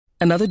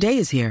Another day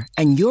is here,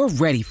 and you're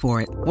ready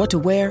for it. What to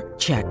wear?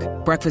 Check.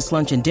 Breakfast,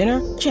 lunch, and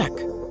dinner? Check.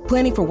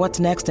 Planning for what's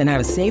next and how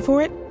to save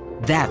for it?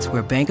 That's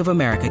where Bank of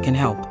America can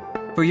help.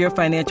 For your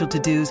financial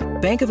to-dos,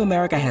 Bank of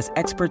America has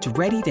experts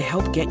ready to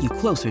help get you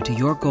closer to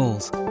your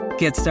goals.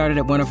 Get started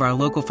at one of our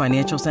local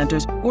financial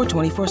centers or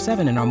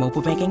 24/7 in our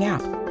mobile banking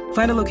app.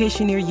 Find a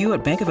location near you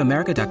at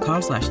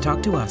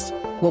bankofamerica.com/talktous.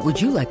 What would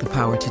you like the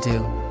power to do?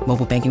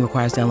 Mobile banking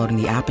requires downloading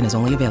the app and is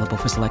only available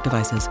for select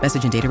devices.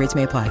 Message and data rates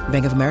may apply.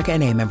 Bank of America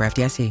NA, member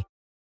FDIC.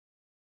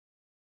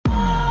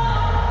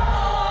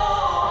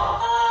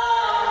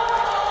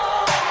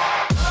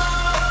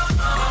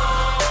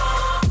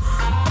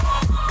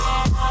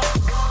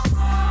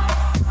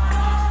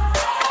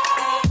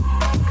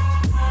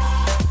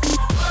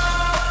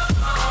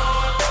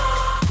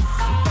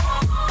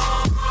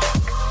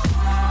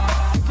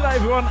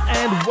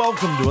 And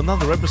welcome to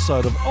another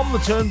episode of On the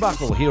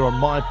Turnbuckle here on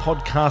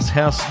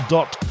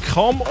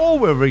mypodcasthouse.com or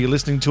wherever you're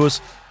listening to us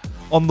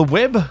on the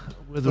web,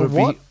 whether it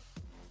be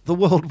the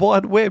World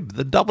Wide Web,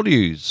 the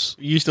W's.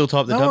 You still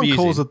type the no W's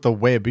one calls in. it the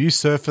web. Are you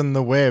surfing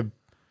the web?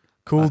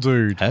 Cool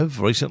dude.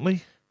 Have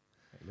recently.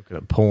 Look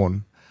at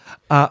porn.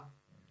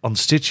 On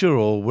Stitcher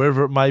or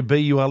wherever it may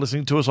be you are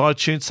listening to us,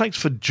 iTunes. Thanks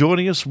for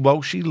joining us,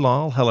 Walshy,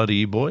 Lyle. Hello to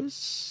you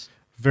boys.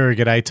 Very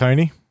good day,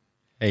 Tony.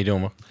 How you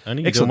doing,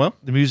 Tony? You Excellent. doing well?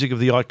 The music of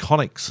the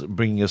Iconics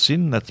bringing us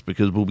in. That's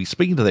because we'll be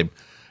speaking to them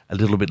a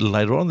little bit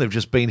later on. They've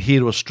just been here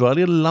to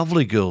Australia.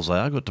 Lovely girls they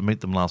are. I got to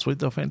meet them last week.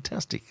 They were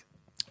fantastic.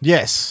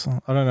 Yes.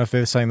 I don't know if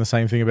they're saying the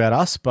same thing about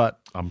us, but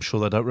I'm sure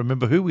they don't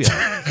remember who we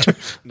are.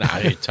 No,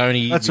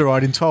 Tony. that's all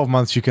right. In 12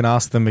 months, you can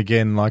ask them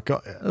again. Like,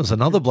 There was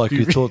another bloke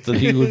who thought that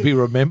he would be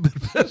remembered.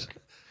 But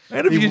I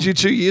interviewed you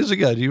 2 years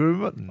ago. Do you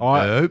remember?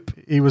 Nope.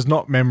 He was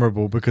not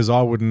memorable because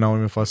I wouldn't know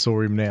him if I saw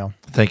him now.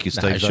 Thank you,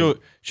 Steve.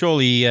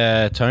 Surely,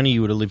 Tony, you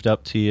would have lived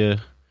up to your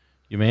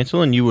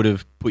mantle and you would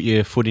have put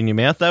your foot in your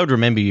mouth. They would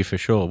remember you for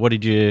sure. What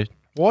did you...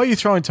 Why are you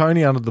throwing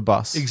Tony under the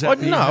bus?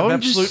 Exactly. No, you have I'm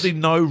absolutely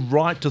no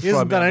right to throw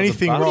hasn't me done under the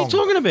anything bus. wrong. What are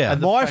you talking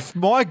about?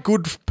 My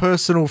good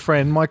personal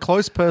friend, my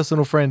close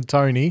personal friend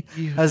Tony,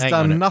 has hang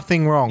on done it.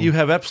 nothing wrong. You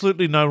have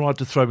absolutely no right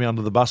to throw me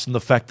under the bus, and the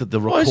fact that the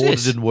Why is recorder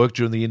this? didn't work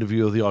during the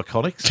interview of the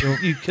Iconics.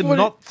 You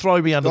cannot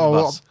throw me under the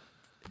bus.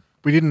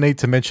 We didn't need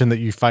to mention that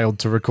you failed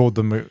to record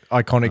the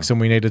Iconics and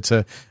we needed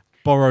to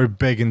borrow,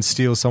 beg and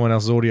steal someone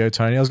else's audio,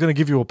 Tony. I was going to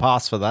give you a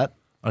pass for that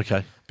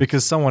Okay.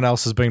 because someone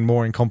else has been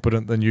more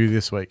incompetent than you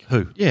this week.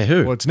 Who? Yeah,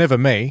 who? Well, it's never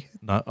me.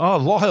 No. Oh,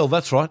 Lyle,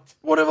 that's right.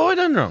 What have I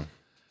done wrong?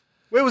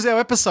 Where was our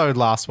episode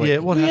last week? Yeah,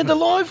 what We had happened? the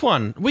live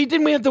one. We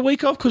had the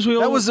week off because we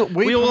all That was it.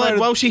 we all had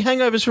promoted- Welshie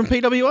hangovers from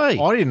PWA.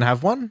 I didn't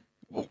have one.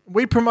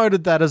 We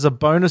promoted that as a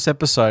bonus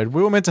episode.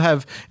 We were meant to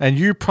have, and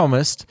you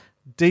promised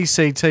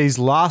DCT's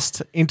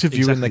last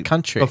interview in the Exactly.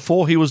 country.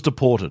 Before he was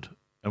deported,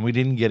 and we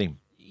didn't get him.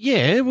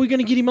 Yeah, we're going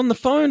to get him on the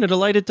phone at a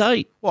later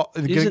date. What?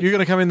 Is You're it- going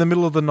to come in the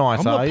middle of the night,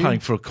 I'm are not you? paying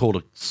for a call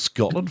to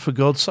Scotland, for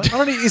God's sake.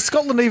 Is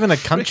Scotland even a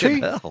country?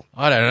 Freaking hell.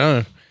 I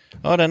don't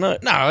know.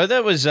 No,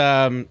 that was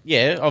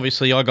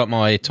obviously I got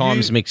my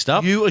times mixed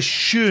up. You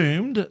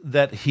assumed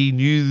that he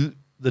knew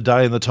the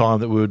day and the time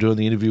that we were doing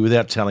the interview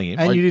without telling him.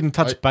 And you didn't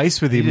touch base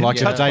with him didn't like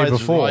the touch day base with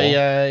before.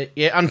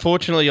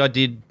 Unfortunately, I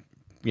did,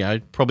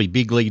 probably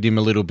big leagued him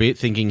a little bit,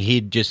 thinking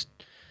he'd just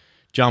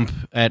jump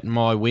at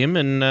my whim.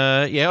 And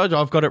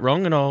I've got it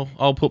wrong, and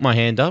I'll put my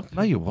hand up.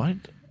 No, you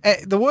won't.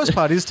 The worst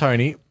part is,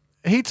 Tony,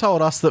 he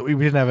told us that we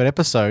didn't have an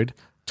episode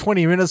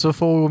 20 minutes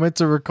before we were meant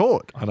to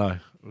record. I know.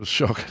 It was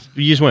shocking.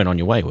 You just weren't on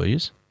your way, were you?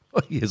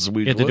 Yes,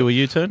 we You had to do a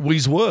U-turn? We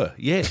were,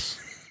 yes.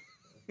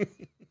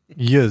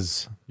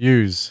 Use.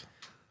 Youths.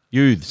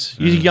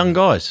 You're young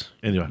guys.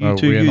 Anyway. You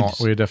two we're youths. not.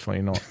 We're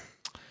definitely not.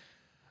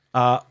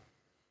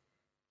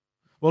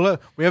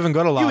 We haven't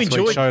got a last week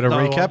enjoyed- show to No,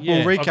 recap.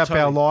 yeah, We'll recap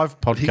our live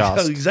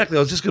podcast. Exactly. I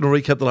was just going to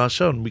recap the last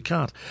show, and we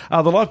can't.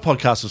 The live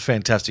podcast was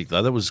fantastic,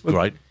 though. That was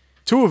great.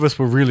 Two of us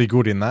were really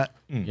good in that.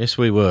 Yes,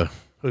 we were.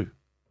 Who?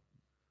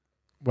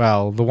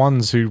 Well, the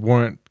ones who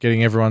weren't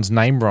getting everyone's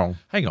name wrong.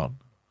 Hang on.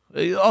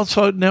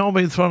 So now I'm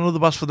being thrown under the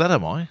bus for that,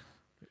 am I?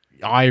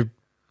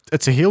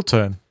 It's a heel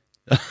turn.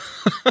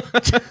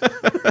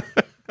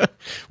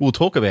 We'll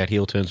talk about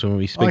heel turns when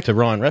we speak to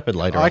Ryan Rapid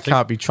later. I think.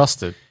 can't be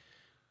trusted.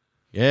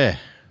 Yeah.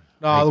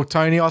 No, look,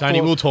 Tony. Tony,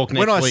 thought, we'll talk next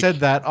When I week. said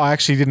that, I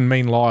actually didn't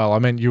mean Lyle. I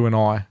meant you and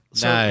I.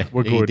 No,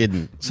 we're he good.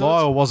 didn't.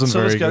 Lyle wasn't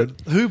let's very go.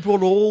 good. Who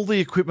brought all the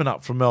equipment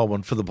up from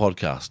Melbourne for the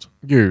podcast?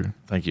 You.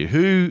 Thank you.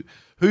 Who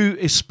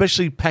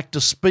especially packed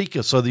a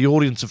speaker so the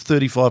audience of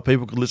 35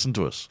 people could listen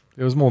to us?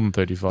 There was more than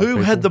 35 Who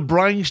people. had the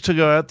brains to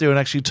go out there and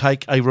actually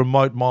take a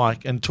remote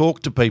mic and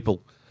talk to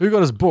people? Who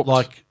got us booked?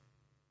 Like,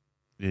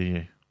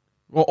 yeah.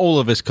 Well, all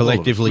of us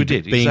collectively We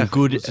did, being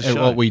exactly. It good was a at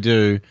show. what we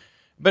do.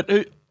 But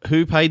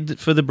who paid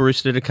for the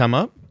barista to come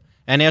up?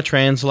 And our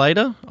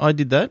translator, I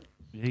did that.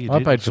 Yeah, you I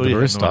did. paid for So the you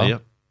handed barista. the money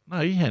up.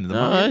 No, you handed the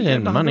No, money. I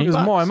handed the money. It was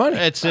my money.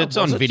 It's was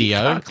on it? You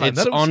video. can't claim It's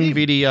that. It was on him.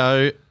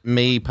 video,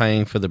 me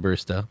paying for the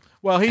barista.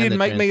 Well, he And didn't the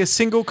make me a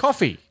single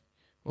coffee.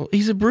 Well,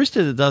 he's a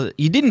barista that does it.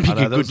 You didn't pick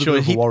I know, a that good was a bit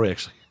choice. of a worry,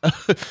 actually.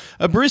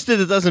 A barista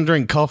that doesn't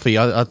drink coffee,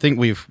 I think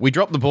we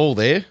dropped the ball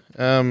there.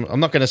 I'm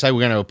not going to say we're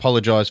going to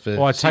apologise for.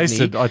 Well, I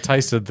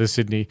tasted the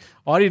Sydney.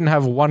 I didn't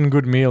have one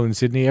good meal in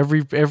Sydney.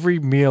 Every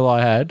meal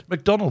I had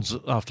McDonald's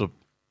after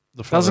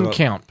the Friday doesn't night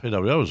count.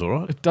 PWO was all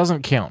right. It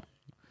doesn't count.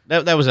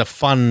 That was a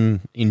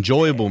fun,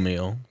 enjoyable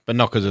meal, but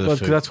not because of the Well,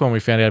 food. that's when we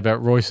found out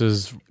about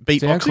Royce's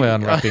Beatboxing?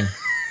 SoundCloud rapping.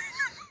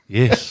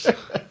 Yes.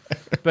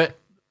 But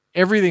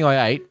everything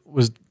I ate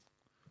was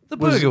The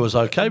burger was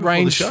okay. before the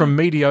ranged show. from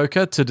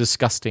mediocre to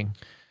disgusting.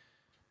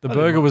 The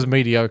burger was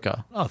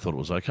mediocre. I thought it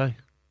was okay.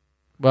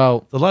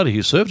 Well, The lady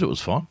who served it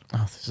was fine.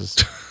 this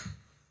is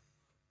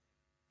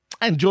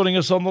And joining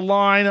us on the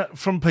line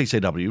from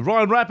PCW,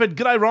 Ryan Rapid.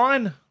 G'day,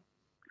 Ryan.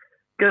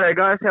 G'day,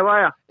 guys. How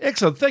are you?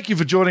 Excellent. Thank you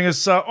for joining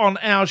us on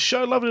our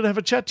show. Lovely to have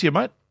a chat to you,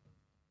 mate.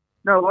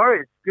 No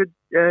worries. Good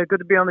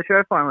to be on the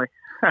show finally.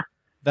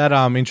 that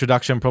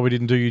introduction probably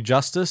didn't do you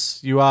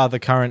justice. You are the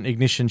current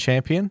Ignition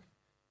champion.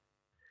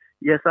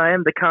 Yes, I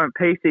am the current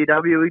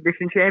PCW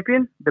Ignition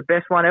champion, the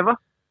best one ever.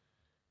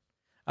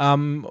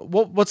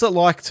 What's it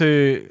like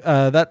to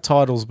that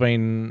title's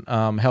been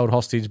held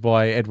hostage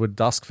by Edward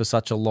Dusk for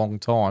such a long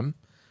time?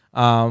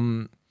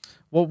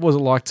 What was it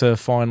like to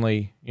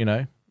finally,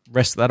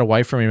 wrest that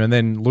away from him and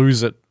then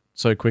lose it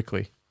so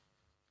quickly?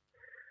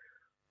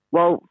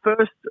 Well,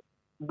 first,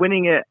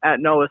 winning it at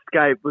No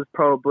Escape was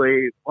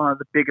probably one of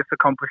the biggest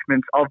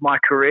accomplishments of my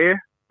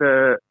career.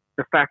 The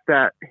fact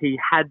that he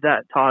had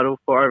that title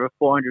for over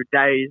 400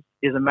 days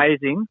is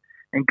amazing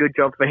and good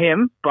job for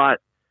him. But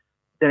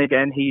then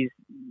again, he's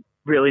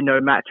really no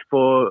match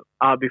for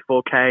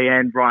RB4K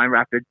and Ryan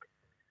Rapid.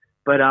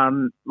 But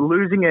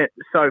losing it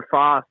so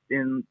fast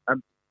in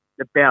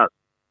about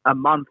a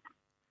month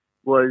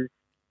was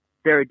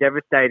very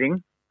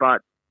devastating.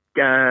 But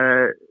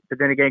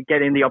then again,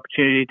 getting the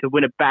opportunity to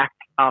win it back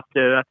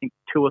after, I think,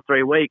 2 or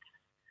 3 weeks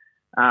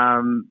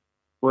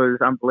was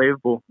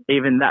unbelievable.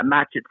 Even that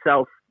match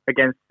itself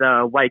against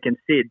Wake and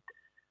Sid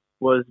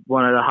was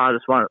one of the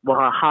hardest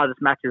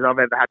matches I've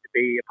ever had to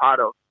be a part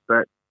of.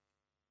 But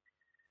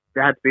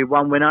there had to be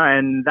one winner,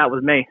 and that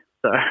was me.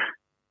 So.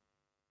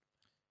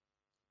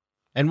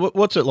 And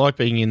what's it like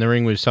being in the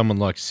ring with someone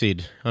like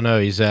Sid? I know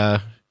he's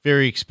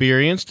very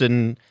experienced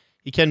and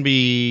he can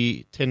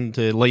tend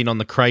to lean on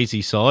the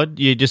crazy side.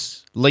 You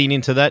just lean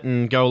into that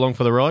and go along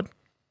for the ride?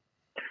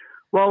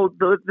 Well,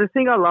 the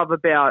thing I love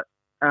about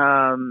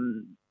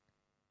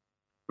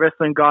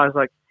wrestling guys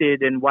like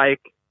Sid and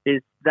Wake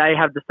is they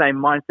have the same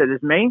mindset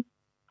as me,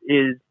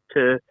 is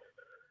to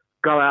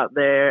go out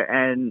there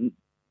and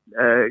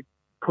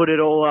put it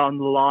all on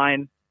the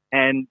line,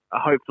 and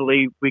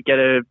hopefully we get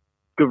a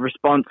good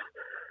response.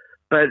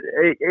 But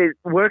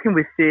working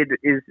with Sid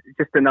is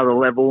just another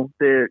level.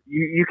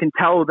 You can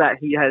tell that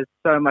he has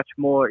so much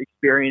more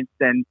experience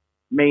than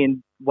me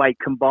and Wake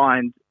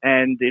combined,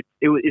 and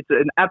it's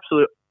an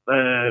absolute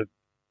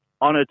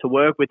honor to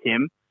work with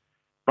him.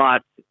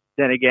 But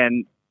then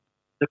again,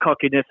 the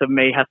cockiness of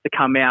me has to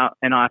come out,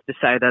 and I have to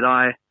say that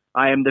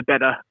I am the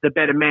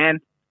better man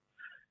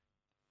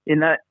in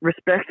that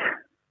respect.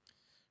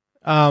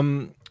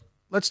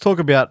 Let's talk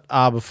about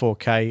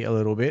RB4K a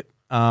little bit.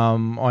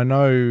 I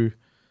know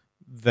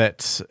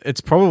that it's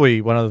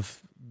probably one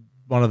of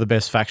the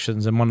best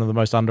factions and one of the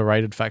most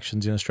underrated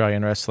factions in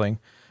Australian wrestling.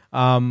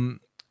 How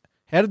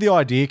did the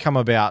idea come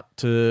about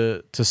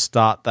to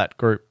start that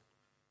group?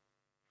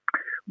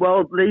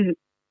 Well, the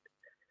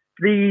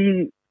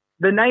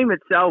name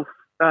itself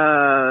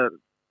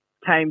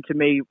came to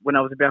me when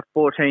I was about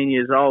 14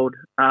 years old.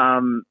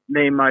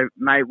 Me and my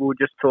mate were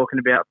just talking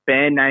about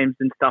band names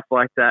and stuff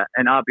like that,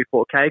 and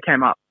RB4K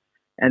came up.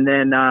 And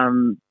then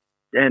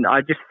and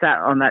I just sat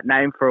on that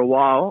name for a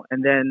while.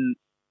 And then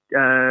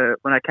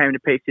when I came to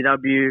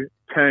PCW,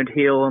 turned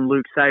heel on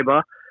Luke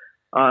Sabre,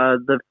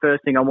 the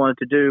first thing I wanted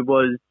to do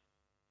was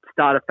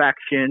start a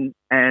faction,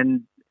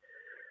 and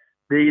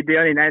the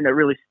only name that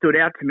really stood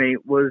out to me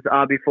was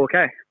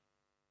RB4K.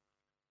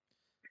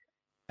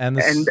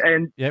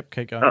 And yep,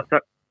 keep going.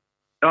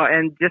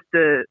 And just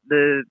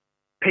the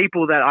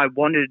people that I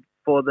wanted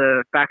for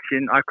the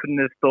faction, I couldn't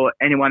have thought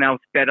anyone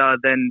else better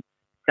than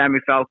Sammy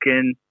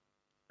Falcon,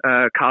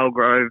 Carl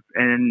Grove,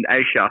 and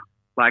Aisha.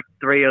 Like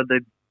 3 of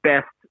the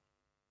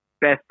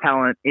best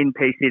talent in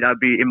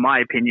PCW, in my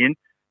opinion.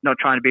 Not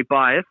trying to be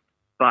biased,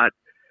 but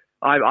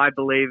I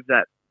believe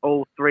that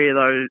all three of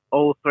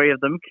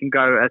them can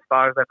go as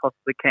far as they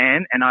possibly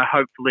can, and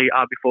hopefully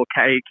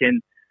RB4K can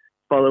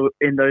follow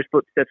in those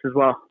footsteps as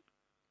well.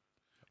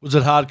 Was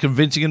it hard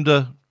convincing him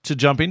to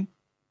jump in?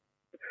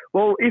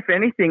 Well, if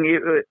anything,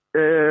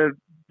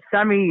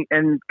 Sammy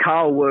and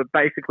Carl were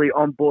basically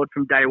on board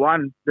from day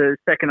one. The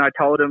second I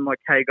told them, like,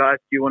 "Hey guys,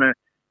 do you want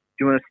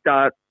to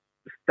start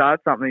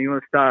something? You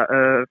want to start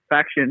a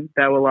faction?"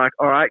 They were like,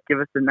 "All right, give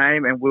us the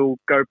name, and we'll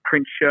go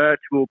print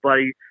shirts. We'll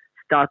bloody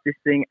start this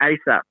thing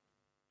ASAP."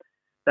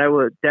 They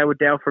were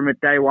down from it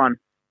day one.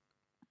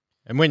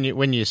 And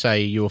when you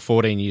say you were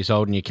 14 years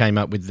old and you came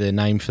up with the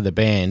name for the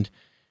band,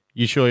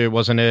 you sure it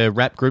wasn't a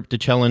rap group to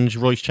challenge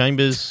Royce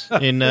Chambers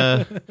in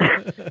a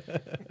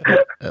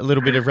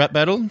little bit of rap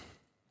battle?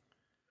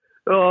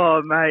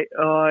 Oh, mate.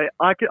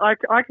 I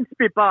can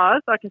spit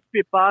bars. I can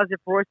spit bars if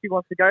Royce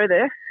wants to go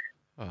there.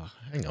 Oh,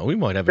 hang on. We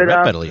might have a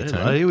rap battle here,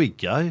 Tony. Here we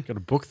go. Got to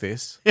book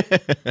this.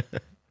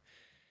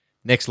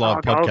 Next live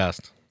Oh,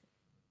 podcast.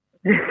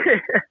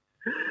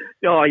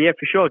 Oh, yeah,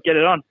 for sure. Get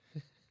it on.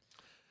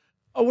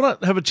 I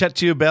want to have a chat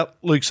to you about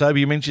Luke Sabre.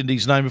 You mentioned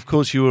his name. Of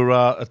course, you were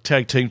a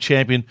tag team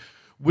champion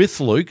with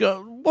Luke.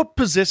 What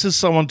possesses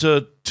someone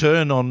to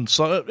turn on?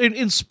 So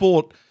in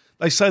sport,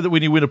 they say that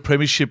when you win a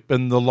premiership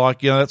and the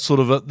like, that's sort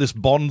of this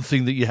bond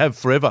thing that you have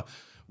forever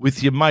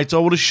with your mates. I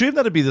would assume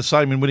that'd be the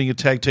same in winning a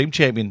tag team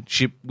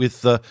championship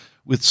with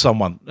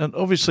someone. And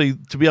obviously,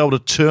 to be able to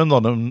turn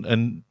on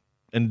them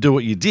and do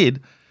what you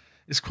did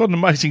is quite an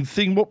amazing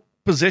thing. What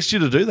possessed you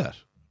to do that?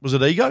 Was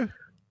it ego?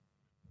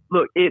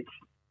 Look, it's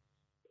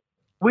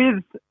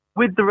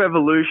with the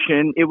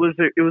Revolution. It was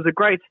a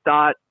great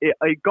start.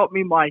 It got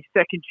me my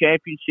second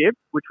championship,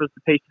 which was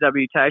the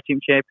PCW Tag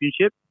Team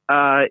Championship.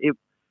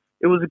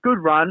 It was a good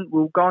run.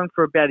 We were going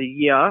for about a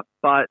year,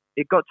 but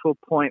it got to a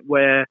point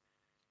where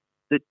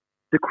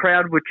the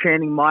crowd were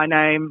chanting my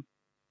name.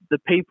 The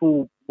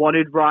people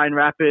wanted Ryan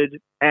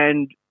Rapid,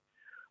 and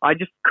I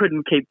just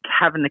couldn't keep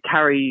having to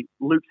carry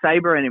Luke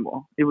Sabre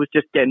anymore. It was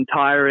just getting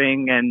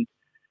tiring, and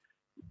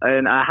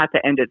I had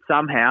to end it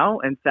somehow.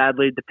 And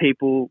sadly, the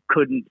people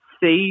couldn't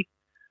see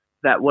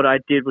that what I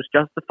did was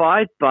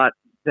justified. But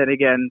then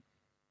again,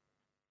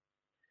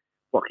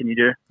 what can you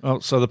do? Oh,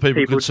 so the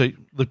people could see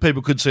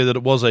that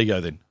it was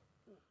ego then.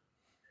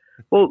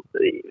 Well,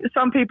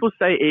 some people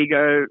say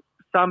ego.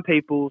 Some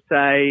people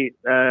say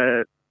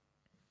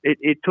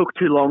it took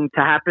too long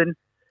to happen.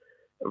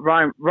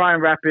 Ryan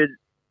Rapid,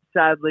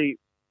 sadly,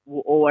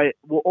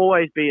 will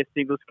always be a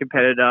singles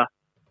competitor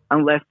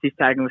unless he's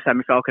tagging with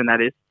Sammy Falcon,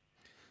 that is.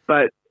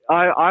 But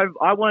I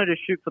wanted to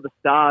shoot for the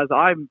stars.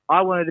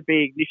 I wanted to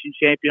be Ignition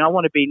champion. I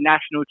want to be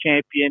national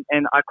champion,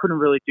 and I couldn't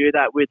really do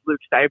that with Luke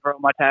Sabre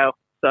on my tail.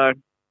 So,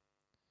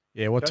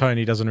 yeah, what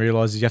Tony doesn't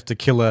realise is you have to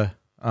kill a.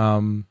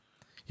 You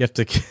have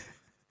to.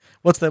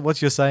 What's that?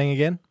 What's your saying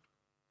again?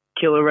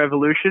 Kill a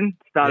revolution,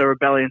 start a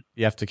rebellion.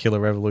 You have to kill a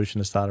revolution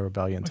to start a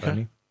rebellion,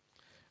 Tony.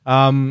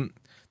 One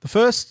of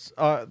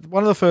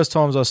the first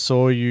times I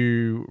saw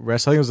you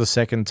wrestle, I think it was the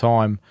second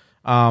time,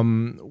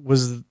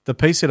 was the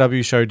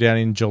PCW show down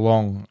in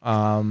Geelong.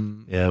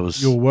 Yeah, it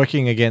was. You were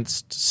working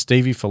against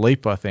Stevie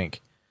Philippe, I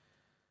think.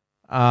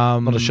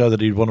 Not a show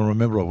that he'd want to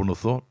remember, I wouldn't have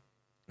thought.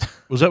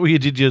 Was that where you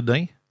did your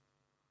knee?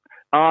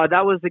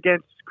 That was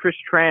against Chris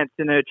Trance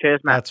in a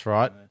chairs match. That's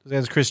right. It was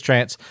against Chris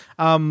Trance.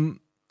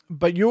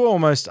 But you're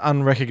almost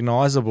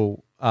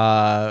unrecognisable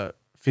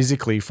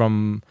physically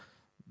from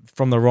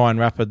the Ryan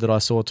Rapid that I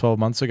saw 12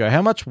 months ago.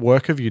 How much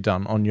work have you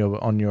done on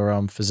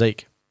your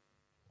physique?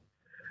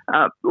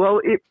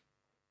 Well,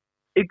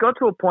 it got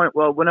to a point.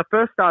 Well, when I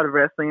first started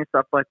wrestling and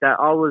stuff like that,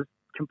 I was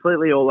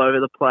completely all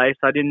over the place.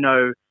 I didn't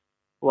know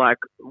like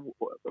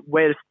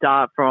where to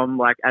start from,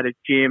 like at a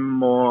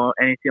gym or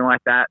anything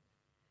like that.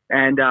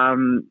 And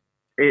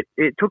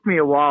it took me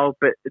a while,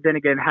 but then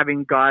again,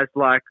 having guys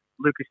like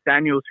Lucas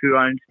Daniels, who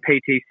owns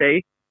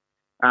PTC,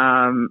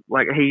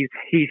 like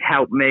he's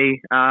helped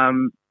me.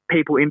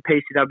 People in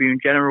PCW in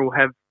general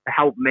have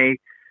helped me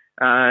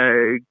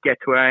get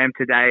to where I am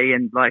today,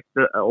 and like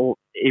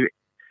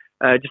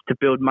just to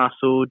build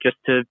muscle, just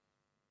to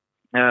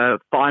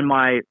find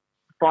my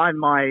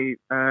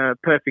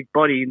perfect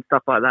body and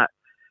stuff like that.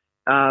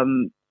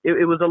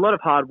 It was a lot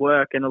of hard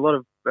work and a lot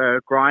of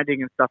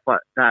grinding and stuff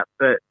like that,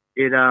 but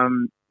it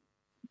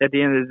at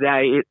the end of the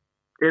day,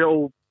 it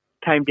all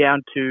came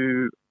down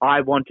to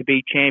I want to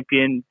be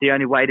champion. The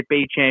only way to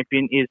be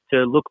champion is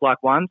to look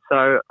like one,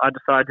 so I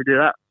decided to do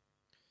that.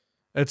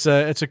 It's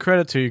a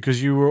credit to you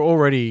because you were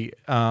already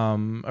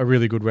a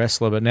really good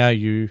wrestler, but now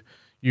you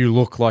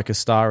look like a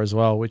star as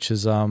well, which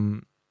is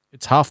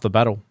it's half the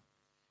battle.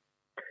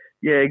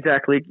 Yeah,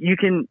 exactly. You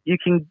can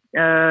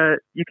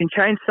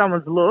change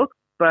someone's look,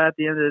 but at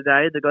the end of the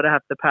day, they've got to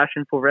have the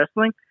passion for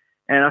wrestling.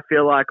 And I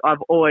feel like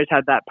I've always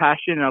had that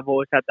passion, and I've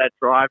always had that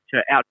drive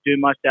to outdo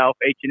myself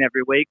each and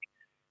every week.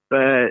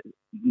 But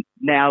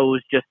now it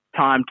was just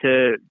time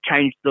to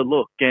change the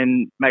look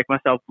and make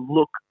myself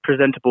look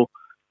presentable.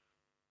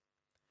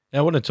 Now,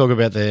 I want to talk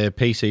about the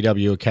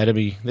PCW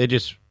Academy. They're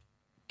just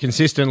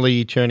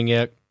consistently churning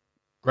out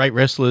great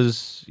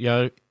wrestlers,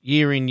 year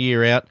in,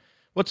 year out.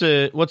 What's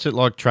it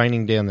like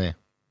training down there?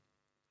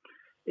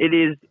 It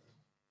is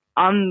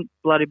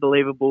unbloody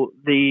believable.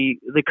 The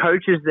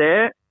coaches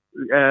there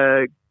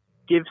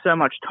give so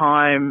much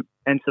time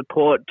and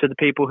support to the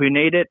people who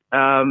need it.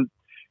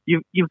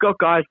 You've got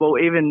guys. Well,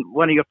 even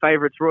one of your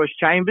favourites, Royce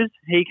Chambers,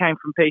 he came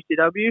from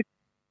PCW.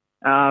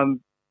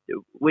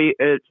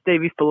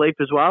 Stevie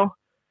Philippe as well.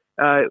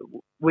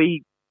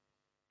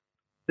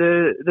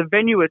 The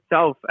venue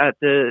itself at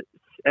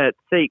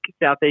Seek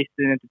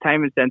Southeastern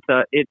Entertainment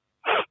Centre,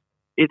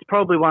 it's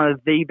probably one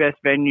of the best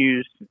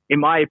venues, in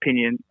my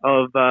opinion,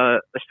 of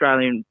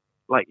Australian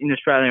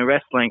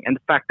wrestling. And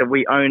the fact that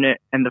we own it,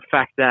 and the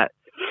fact that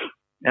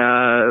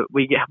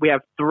we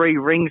have 3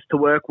 rings to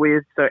work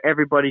with, so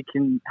everybody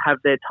can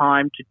have their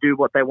time to do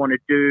what they want to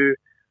do.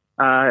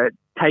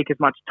 take as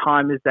much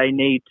time as they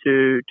need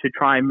to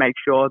try and make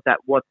sure that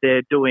what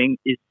they're doing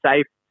is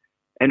safe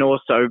and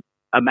also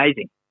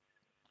amazing.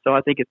 So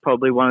I think it's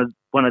probably one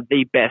of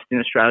the best in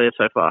Australia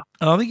so far.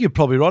 And I think you're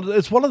probably right.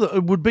 It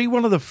would be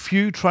one of the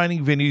few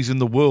training venues in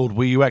the world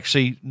where you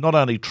actually not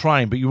only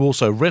train, but you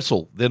also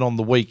wrestle then on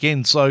the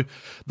weekend. So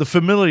the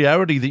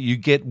familiarity that you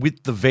get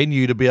with the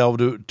venue to be able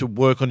to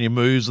work on your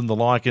moves and the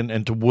like,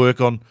 and to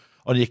work on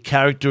your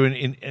character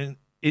and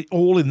it,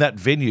 all in that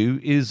venue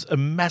is a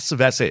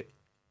massive asset.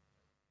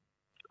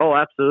 Oh,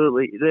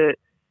 absolutely.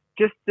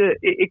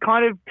 It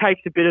kind of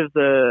takes a bit of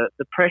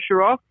the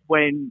pressure off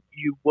when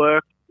you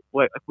work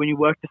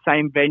the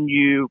same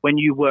venue, when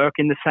you work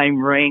in the same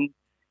ring.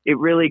 It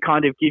really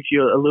kind of gives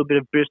you a little bit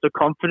of boost of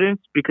confidence,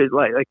 because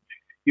like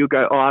you'll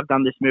go, oh, I've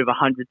done this move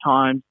 100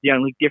 times. The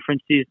only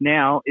difference is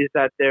now is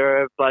that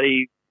there are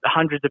bloody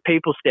hundreds of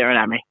people staring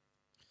at me.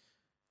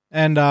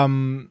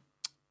 And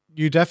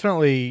you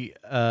definitely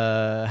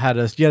had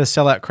a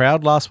sellout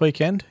crowd last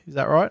weekend. Is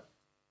that right?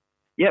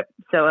 Yep,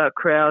 sellout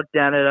crowd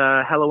down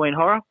at Halloween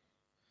Horror.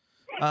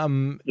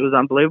 It was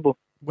unbelievable.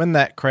 When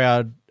that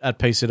crowd at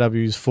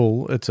PCW is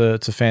full, it's a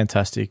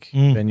fantastic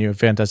venue, a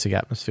fantastic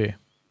atmosphere.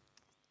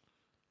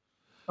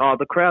 Oh,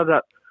 the crowd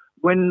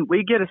when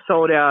we get a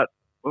sold out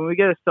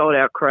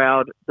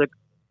crowd, the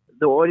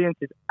audience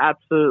is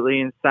absolutely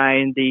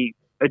insane. The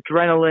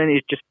adrenaline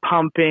is just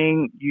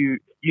pumping. You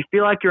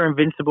feel like you're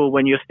invincible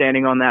when you're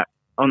standing on that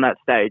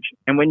stage,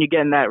 and when you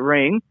get in that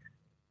ring,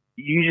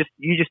 you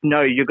just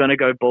know you're going to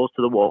go balls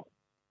to the wall.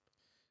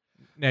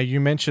 Now, you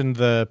mentioned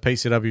the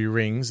PCW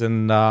rings,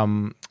 and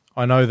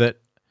I know that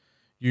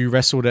you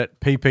wrestled at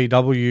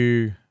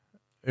PPW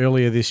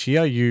earlier this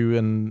year. You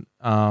and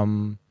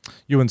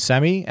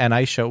Sammy and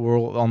Aisha were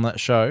all on that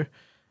show.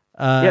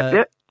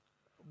 Yep.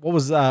 What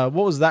was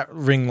that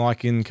ring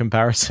like in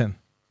comparison?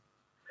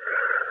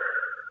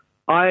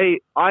 I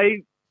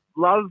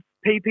love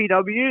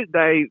PPW.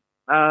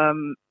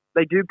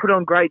 They do put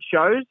on great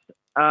shows.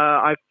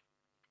 I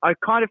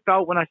kind of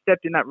felt when I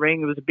stepped in that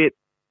ring, it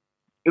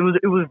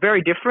was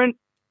very different.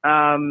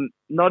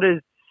 Not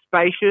as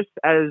spacious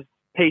as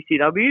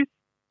PCW's,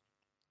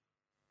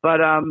 but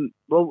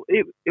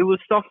it was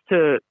soft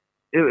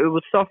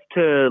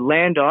to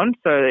land on,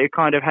 so it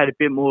kind of had a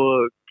bit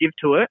more give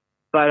to it.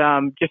 But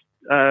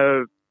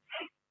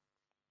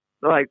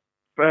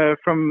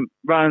from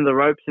running the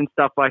ropes and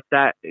stuff like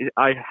that,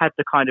 I had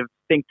to kind of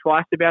think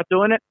twice about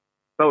doing it.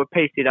 But with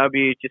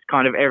PCW, just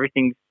kind of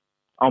everything's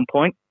on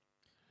point.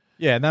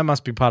 Yeah, and that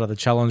must be part of the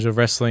challenge of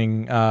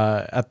wrestling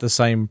at the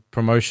same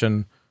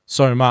promotion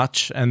so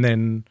much, and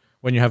then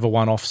when you have a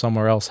one-off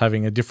somewhere else,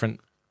 having a different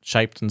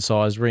shaped and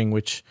sized ring,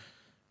 which,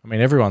 I mean,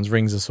 everyone's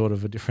rings are sort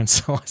of a different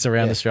size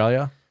around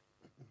Australia.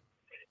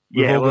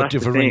 We've all got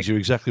different rings. You're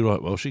exactly right,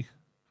 Welshie.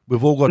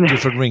 We've all got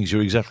different rings.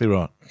 You're exactly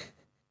right.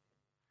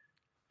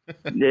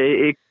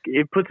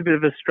 It puts a bit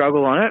of a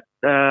struggle on it,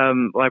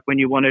 like when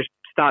you want to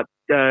start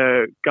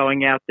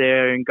going out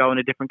there and going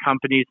to different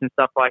companies and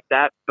stuff like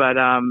that. But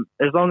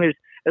as long as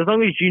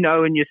you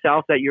know in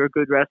yourself that you're a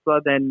good wrestler,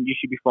 then you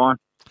should be fine.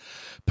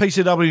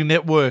 PCW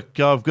Network,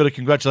 I've got to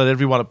congratulate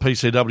everyone at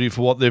PCW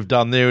for what they've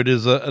done there. It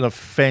is a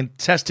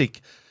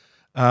fantastic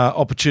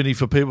opportunity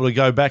for people to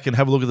go back and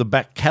have a look at the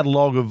back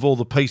catalogue of all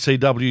the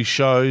PCW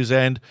shows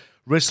and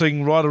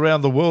wrestling right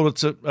around the world.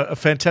 It's a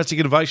fantastic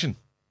innovation.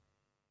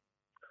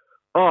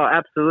 Oh,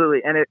 absolutely.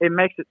 And it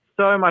makes it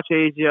so much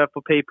easier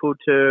for people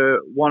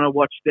to want to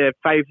watch their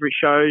favourite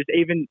shows,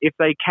 even if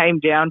they came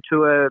down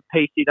to a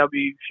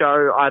PCW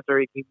show,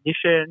 either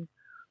Ignition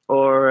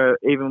or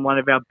even one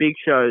of our big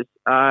shows.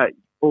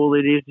 All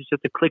it is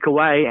just a click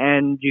away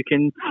and you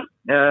can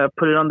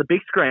put it on the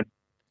big screen.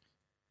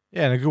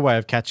 Yeah, and a good way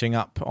of catching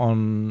up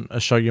on a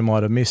show you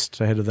might have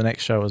missed ahead of the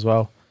next show as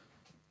well.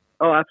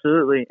 Oh,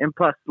 absolutely. And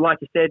plus, like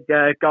you said,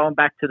 going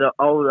back to the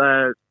old,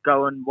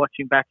 going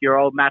watching back your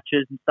old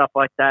matches and stuff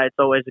like that, it's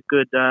always a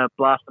good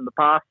blast from the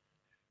past.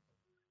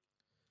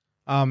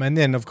 And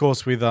then, of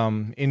course, with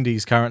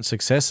Indy's current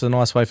success, a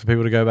nice way for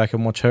people to go back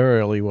and watch her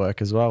early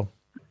work as well.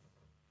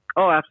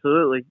 Oh,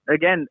 absolutely.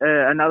 Again,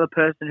 another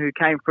person who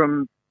came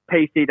from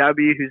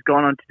PCW who's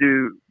gone on to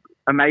do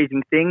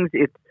amazing things.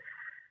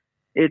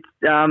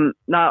 Again,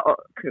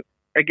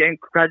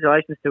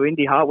 congratulations to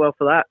Indy Hartwell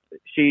for that.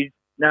 She's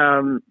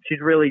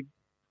really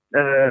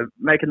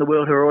making the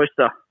world her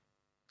oyster.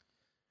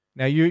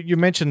 Now, you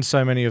mentioned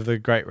so many of the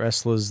great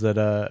wrestlers that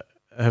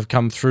have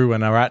come through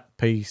and are at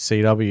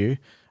PCW.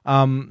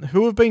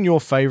 Who have been your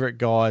favourite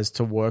guys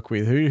to work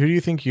with? Who do you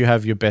think you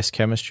have your best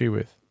chemistry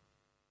with?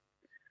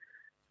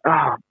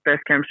 Oh,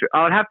 best chemistry.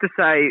 I would have to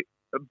say,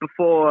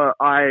 before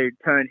I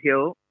turned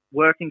heel,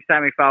 working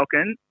Sammy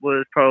Falcon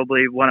was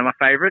probably one of my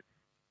favourites.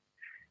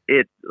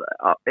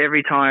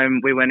 Every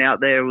time we went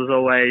out there, it was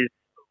always,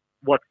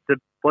 what's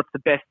the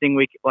best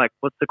thing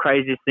what's the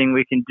craziest thing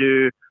we can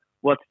do?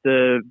 What's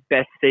the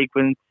best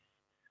sequence?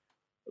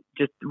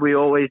 We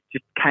always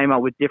just came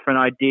up with different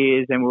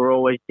ideas and we were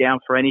always down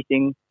for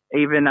anything.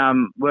 Even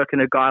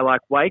working a guy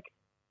like Wake,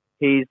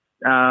 he's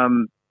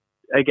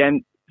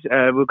again,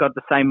 we've got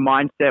the same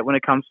mindset when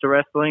it comes to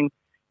wrestling.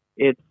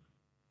 It's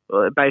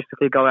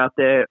basically go out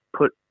there,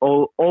 put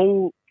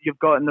all you've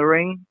got in the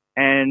ring,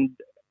 and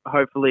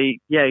hopefully,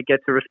 it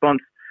gets a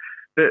response.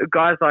 But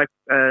guys like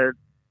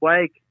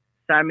Wake,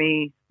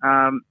 Sammy,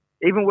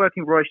 even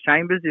working Royce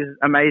Chambers is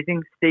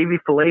amazing. Stevie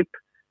Philippe,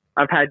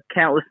 I've had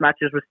countless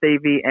matches with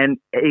Stevie, and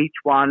each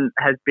one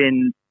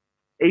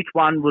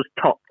was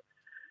top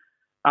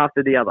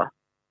after the other.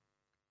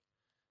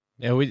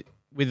 Now,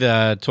 with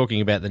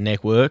talking about the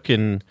network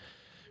and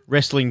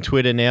wrestling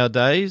Twitter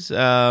nowadays,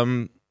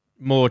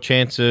 more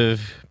chance of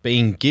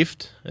being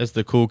gift, as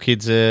the cool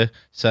kids are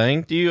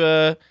saying. Do you,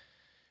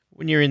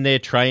 when you're in there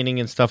training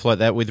and stuff like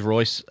that with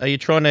Royce, are you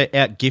trying to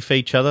out-gift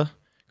each other?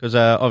 Because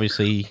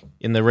obviously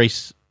in the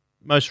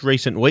most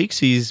recent weeks,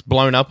 he's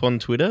blown up on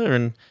Twitter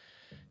and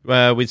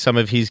with some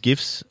of his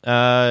gifts.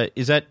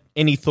 Is that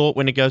any thought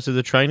when it goes to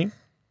the training?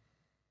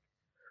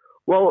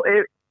 Well,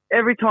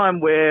 every time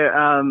we're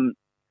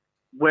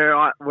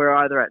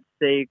either at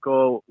Seek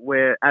or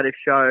we're at a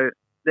show,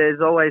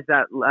 there's always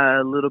that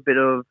little bit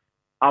of,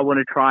 I want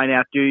to try and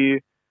outdo you.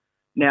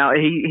 Now,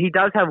 he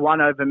does have one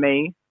over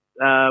me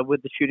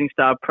with the Shooting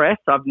Star press.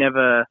 I've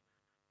never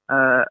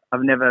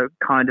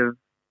kind of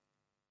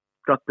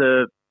got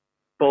the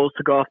balls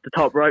to go off the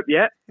top rope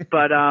yet,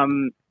 but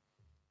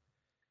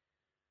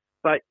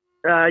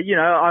you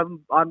know,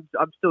 I'm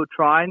still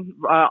trying.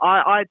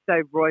 I'd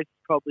say Royce is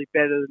probably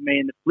better than me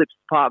in the flips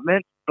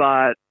department,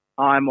 but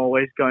I'm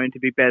always going to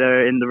be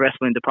better in the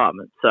wrestling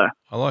department. So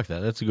I like that.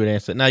 That's a good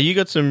answer. Now, you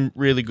got some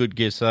really good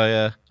gifts.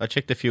 I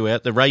checked a few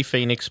out. The Ray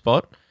Phoenix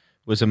spot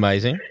was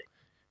amazing.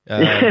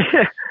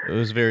 It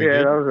was very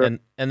good. That was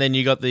and then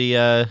you got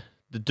the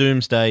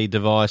Doomsday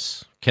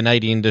Device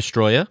Canadian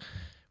Destroyer,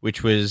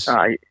 which was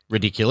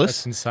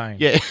ridiculous. That's insane.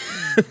 Yeah,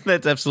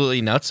 that's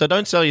absolutely nuts. So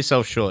don't sell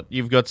yourself short.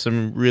 You've got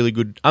some really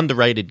good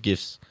underrated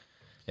gifts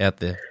out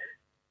there.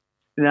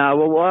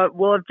 No,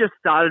 I've just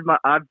started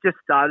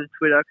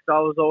Twitter because I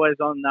was always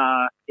on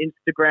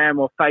Instagram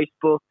or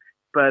Facebook,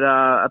 but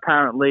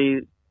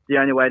apparently the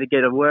only way to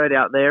get a word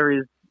out there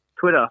is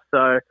Twitter.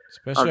 So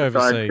especially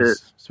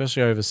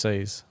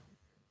overseas.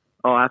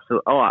 Oh,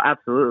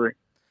 absolutely.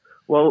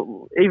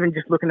 Well, even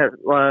just looking at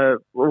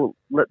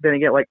then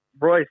again, like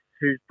Royce,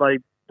 who's like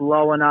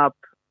blowing up,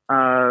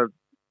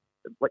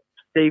 like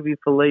Stevie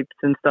Philippe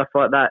and stuff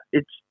like that.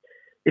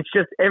 It's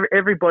just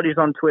everybody's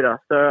on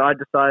Twitter, so I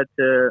decided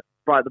to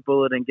bite the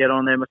bullet and get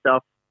on there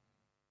myself.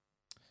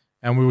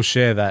 And we will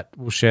share that.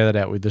 We'll share that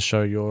out with the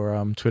show,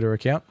 your Twitter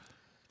account.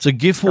 It's a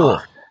gift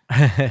war.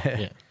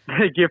 Yeah.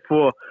 Gift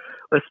war.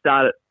 Let's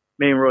start it.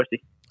 Me and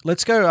Roycey.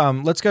 Let's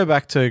go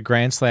back to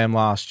Grand Slam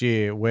last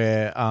year,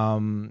 where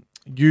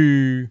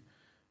you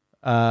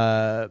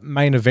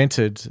main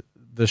evented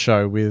the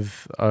show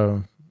with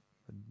how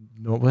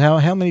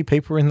many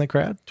people were in the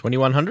crowd?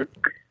 2,100.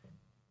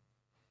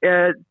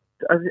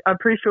 I'm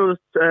pretty sure it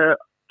was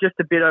just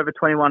a bit over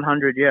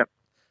 2,100. Yeah.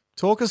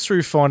 Talk us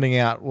through finding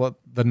out what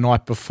the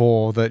night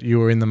before that you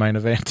were in the main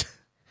event.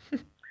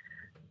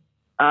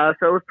 So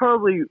it was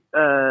probably it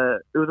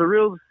was a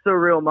real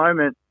surreal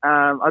moment.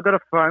 I got a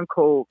phone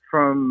call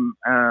from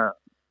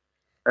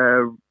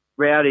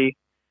Rowdy,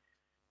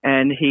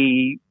 and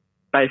he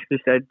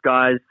basically said,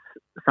 "Guys,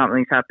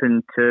 something's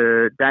happened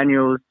to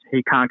Daniels.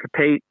 He can't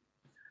compete,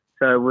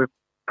 so we've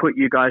put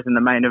you guys in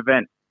the main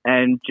event."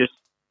 And just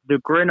the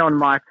grin on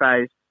my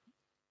face,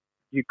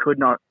 you could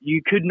not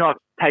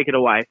take it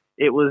away.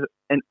 It was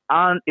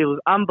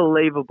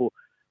unbelievable.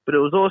 But it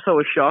was also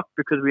a shock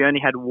because we only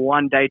had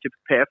one day to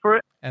prepare for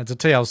it. And it's a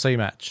TLC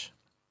match.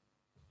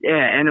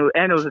 Yeah, and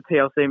it was a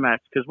TLC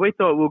match because we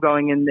thought we were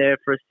going in there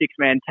for a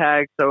 6-man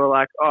tag. So we're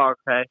like, oh,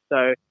 okay,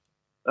 so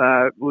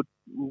we'll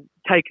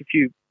take a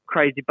few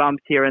crazy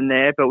bumps here and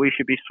there, but we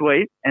should be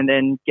sweet. And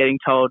then getting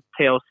told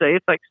TLC,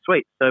 it's like,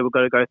 sweet. So we've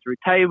got to go through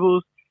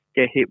tables,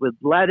 get hit with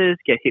ladders,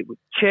 get hit with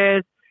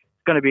chairs.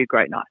 It's going to be a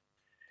great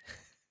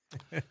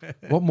night.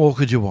 What more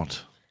could you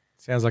want?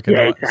 Sounds like a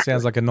night. Exactly.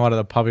 Sounds like a night at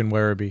the pub in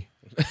Werribee.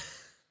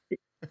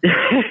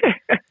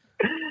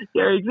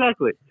 Yeah,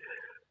 exactly.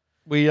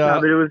 But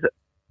it was.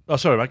 Oh,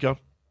 sorry, mate. Go.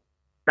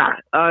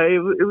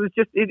 It was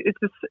just it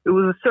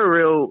was a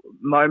surreal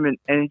moment,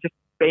 and just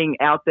being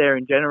out there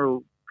in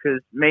general.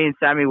 Because me and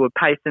Sammy were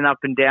pacing up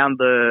and down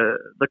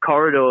the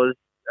corridors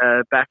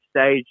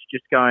backstage,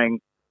 just going,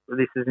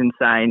 "This is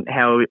insane.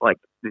 How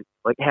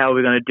how are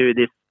we going to do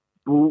this?"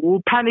 We're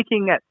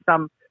panicking at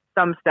some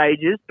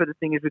stages, but the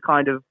thing is, we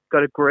kind of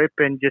got a grip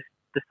and just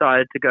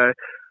decided to go.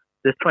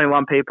 There's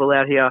 21 people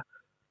out here,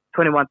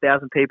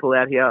 21,000 people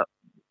out here.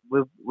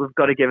 We've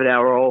got to give it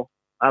our all.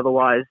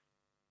 Otherwise,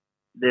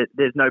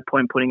 there's no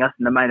point putting us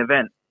in the main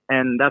event.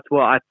 And that's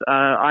what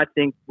I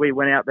think we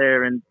went out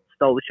there and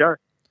stole the show.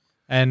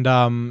 And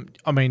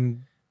I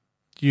mean,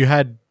 you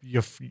had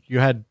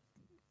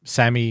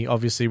Sammy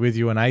obviously with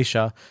you and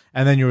Aisha,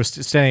 and then you were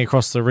standing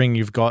across the ring.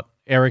 You've got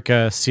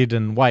Erica, Sid,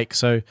 and Wake.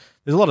 So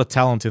there's a lot of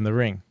talent in the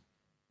ring.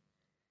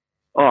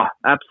 Oh,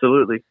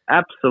 absolutely.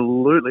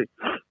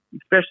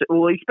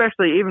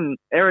 Especially even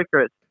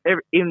Erica,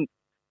 even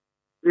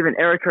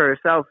Erica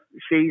herself.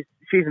 She's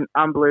an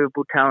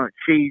unbelievable talent.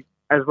 She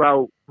as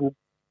well will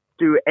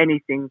do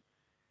anything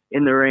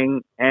in the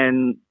ring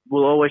and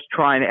will always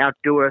try and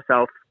outdo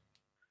herself.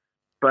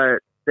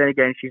 But then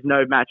again, she's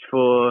no match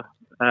for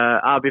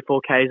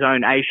RB4K's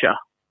own Aisha,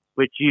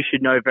 which you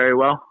should know very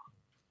well.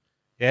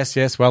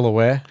 Yes, well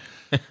aware.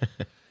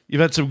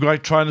 You've had some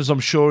great trainers, I'm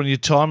sure, in your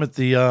time at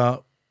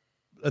the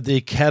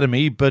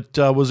academy, but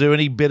was there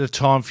any better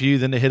time for you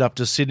than to head up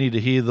to Sydney to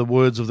hear the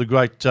words of the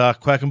great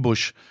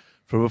Quackenbush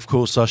from, of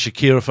course,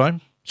 Shakira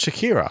fame?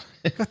 Shakira.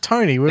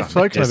 Tony, we've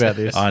spoken about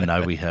this. I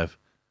know we have.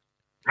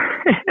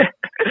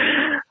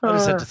 I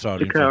just had to throw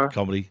it in for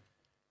comedy.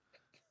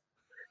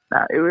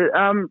 No, it was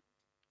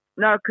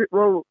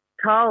well,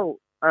 Carl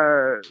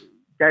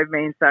gave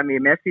me and Sammy a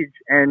message,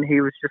 and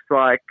he was just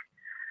like,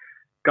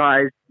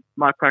 "Guys,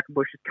 Mike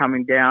Quackenbush is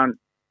coming down.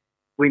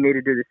 We need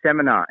to do the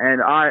seminar."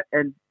 And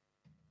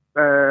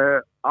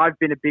I've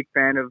been a big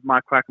fan of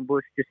Mike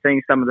Quackenbush, just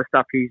seeing some of the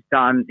stuff he's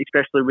done,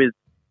 especially with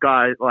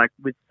guys like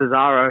with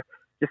Cesaro.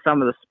 Just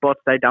some of the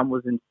spots they done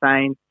was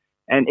insane,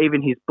 and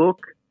even his book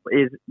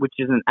which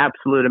is an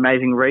absolute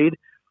amazing read.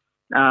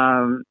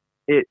 I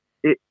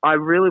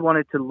really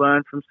wanted to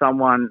learn from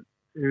someone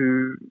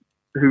who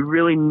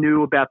really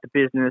knew about the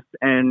business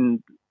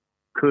and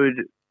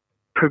could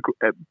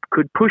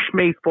push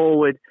me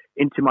forward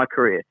into my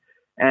career.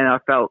 And I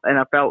felt I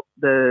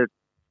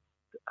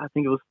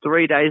think it was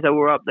 3 days that we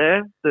were up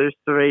there. Those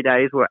 3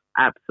 days were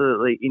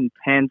absolutely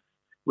intense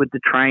with the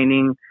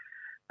training.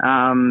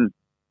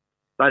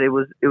 But it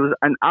was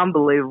an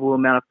unbelievable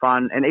amount of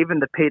fun. And even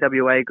the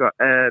PWA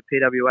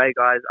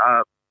guys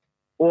are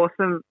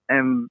awesome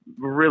and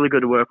really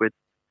good to work with.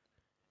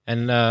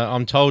 And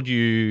I'm told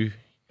you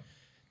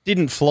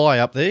didn't fly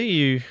up there.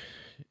 You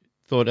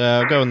thought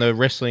go on the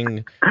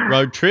wrestling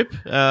road trip.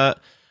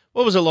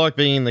 What was it like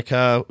being in the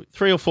car,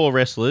 3 or 4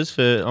 wrestlers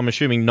for, I'm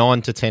assuming,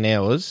 9 to 10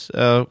 hours?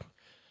 What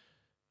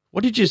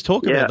did you just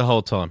talk about the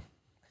whole time?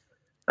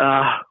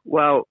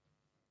 Well,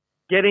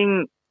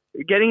 getting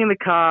in the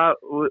car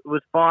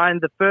was fine.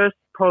 The first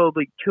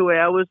probably 2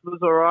 hours was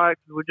all right.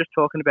 We were just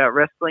talking about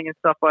wrestling and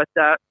stuff like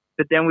that.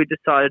 But then we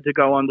decided to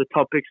go on the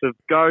topics of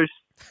ghosts,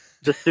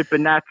 the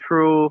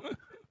supernatural,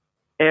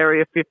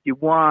 Area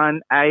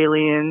 51,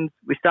 aliens.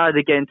 We started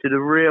to get into the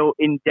real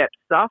in-depth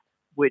stuff,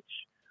 which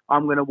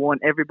I'm going to warn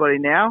everybody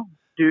now.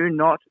 Do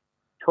not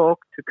talk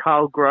to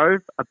Carl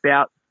Grove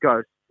about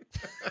ghosts.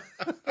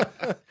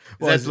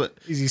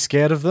 Is he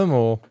scared of them,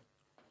 or?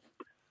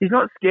 He's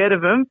not scared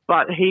of them,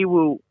 but he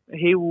will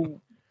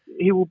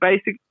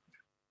basically,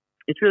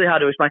 it's really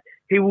hard to explain.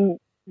 He will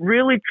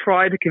really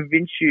try to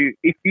convince you,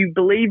 if you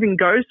believe in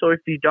ghosts or if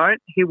you don't,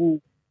 he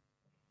will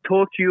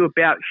talk to you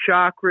about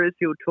chakras,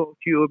 he'll talk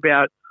to you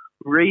about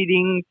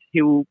readings,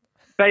 he will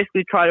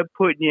basically try to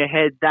put in your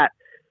head that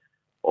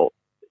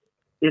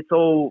it's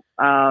all,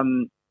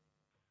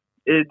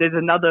 there's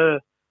another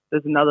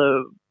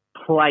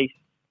place.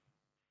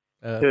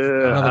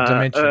 Another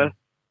dimension.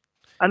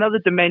 Another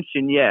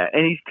dimension, yeah.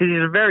 And because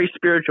he's a very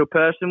spiritual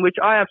person, which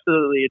I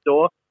absolutely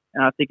adore.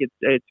 And I think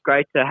it's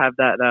great to have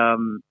that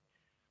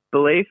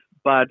belief.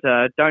 But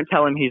don't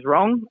tell him he's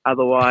wrong.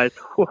 Otherwise,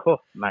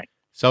 mate.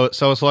 So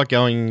it's like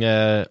going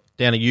down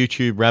a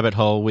YouTube rabbit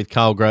hole with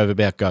Carl Grove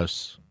about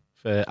ghosts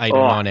for 8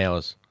 or 9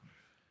 hours.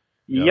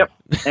 Yep.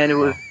 And it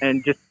was,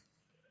 and just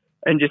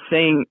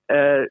seeing,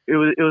 it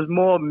was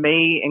more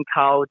me and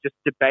Carl just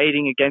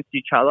debating against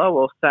each other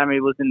while Sammy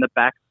was in the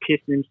back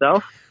pissing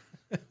himself.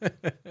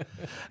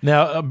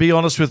 Now, be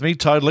honest with me,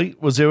 totally.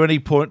 Was there any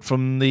point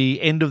from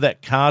the end of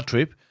that car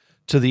trip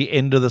to the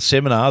end of the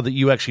seminar that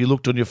you actually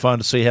looked on your phone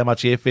to see how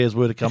much airfares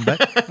were to come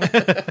back?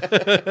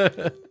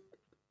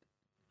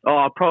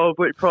 Oh,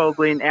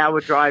 probably an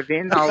hour drive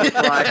in. I was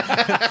like,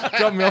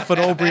 drop me off at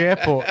Albury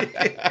Airport.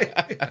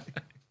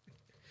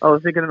 I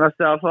was thinking to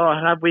myself,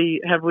 have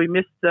we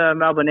missed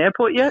Melbourne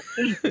Airport yet?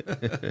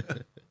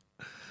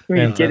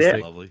 Get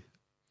it? Lovely.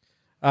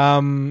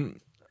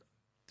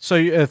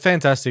 So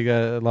fantastic.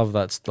 Love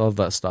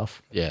that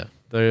stuff. Yeah.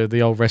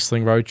 The old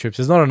wrestling road trips.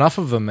 There's not enough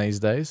of them these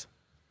days.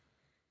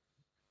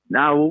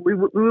 No, we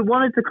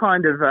wanted to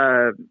kind of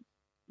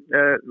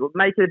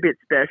make it a bit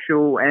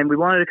special, and we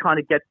wanted to kind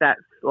of get that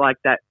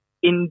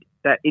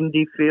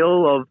indie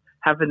feel of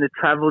having to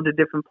travel to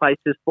different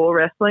places for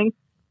wrestling.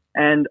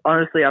 And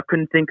honestly, I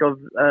couldn't think of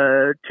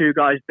 2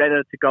 guys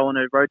better to go on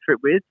a road trip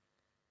with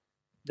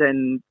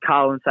than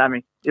Carl and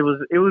Sammy. It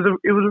was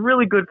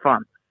really good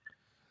fun.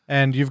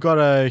 And you've got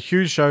a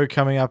huge show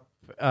coming up.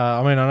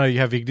 I know you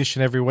have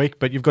Ignition every week,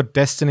 but you've got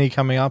Destiny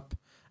coming up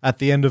at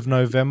the end of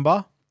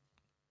November.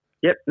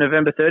 Yep,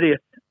 November 30th.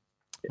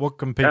 What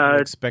can people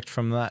expect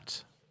from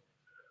that?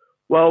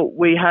 Well,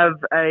 we have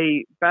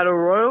a battle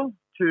royal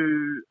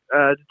to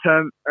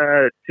determine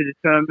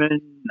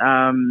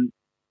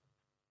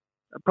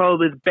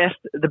probably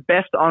the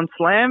best on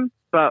Slam,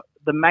 but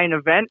the main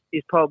event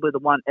is probably the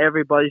one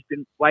everybody's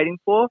been waiting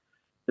for.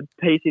 The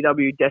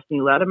PCW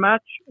Destiny ladder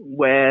match,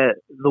 where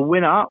the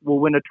winner will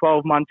win a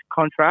 12-month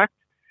contract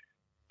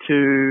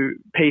to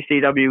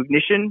PCW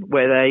Ignition,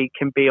 where they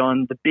can be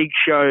on the big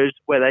shows,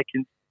 where they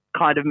can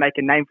kind of make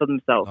a name for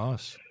themselves.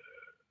 Nice.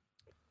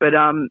 But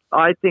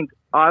I think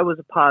I was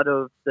a part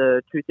of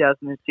the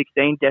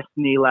 2016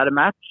 Destiny ladder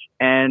match,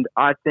 and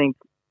I think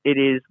it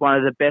is one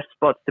of the best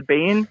spots to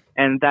be in,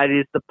 and that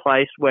is the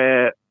place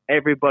where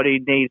everybody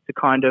needs to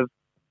kind of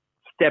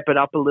step it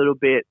up a little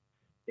bit.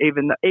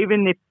 Even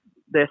if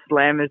they're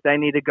slammers, they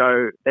need to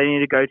go to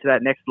that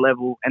next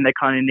level, and they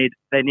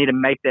need to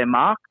make their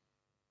mark,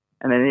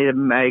 and they need to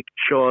make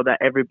sure that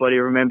everybody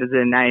remembers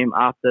their name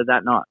after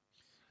that night,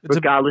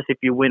 regardless if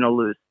you win or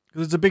lose.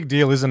 Because it's a big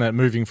deal, isn't it,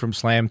 moving from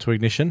Slam to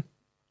Ignition?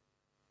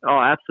 Oh,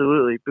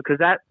 absolutely, because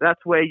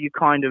that's where you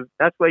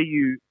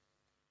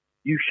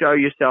show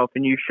yourself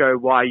and you show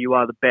why you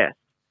are the best.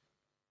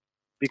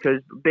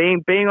 Because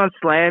being on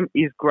Slam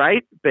is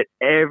great, but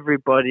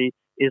everybody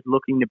is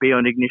looking to be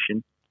on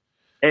Ignition.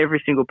 Every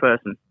single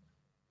person.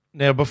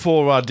 Now,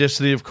 before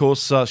Destiny, of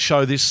course,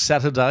 show this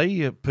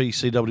Saturday at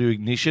PCW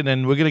Ignition,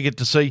 and we're going to get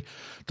to see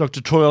Dr.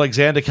 Troy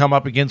Alexander come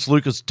up against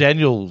Lucas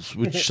Daniels,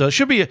 which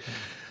should be a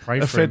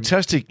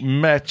fantastic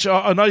match.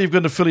 I know you've got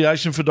an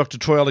affiliation for Dr.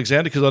 Troy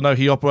Alexander because I know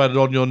he operated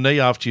on your knee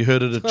after you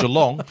hurt it at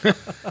Geelong.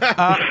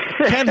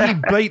 Can he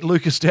beat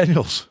Lucas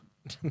Daniels?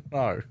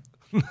 No.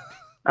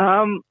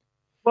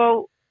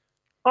 Well,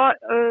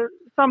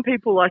 some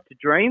people like to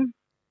dream,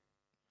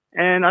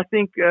 and I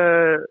think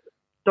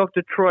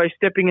Dr. Troy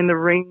stepping in the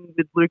ring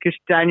with Lucas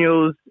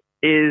Daniels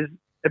is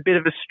a bit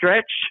of a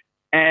stretch,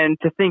 and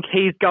to think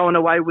he's going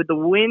away with the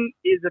win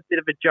is a bit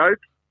of a joke.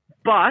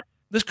 But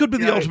this could be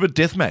the ultimate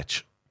death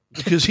match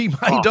because he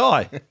may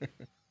die.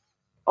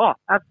 Oh,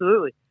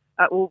 absolutely.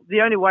 Well,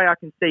 the only way I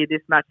can see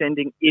this match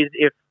ending is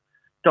if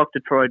Dr.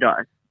 Troy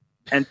dies.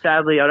 And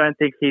sadly, I don't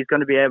think he's going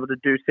to be able to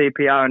do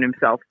CPR on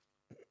himself.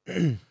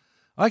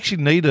 I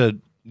actually need a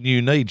new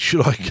knee.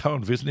 Should I go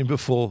and visit him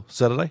before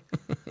Saturday?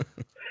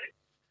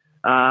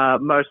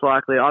 Most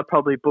likely. I'd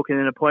probably book in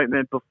an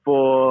appointment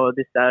before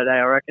this Saturday,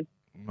 I reckon.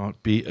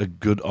 Might be a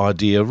good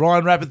idea.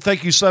 Ryan Rapid,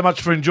 thank you so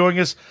much for enjoying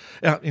us.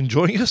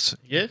 Enjoying us?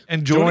 Yeah.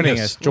 And joining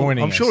us.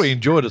 Joining I'm us. sure he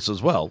enjoyed us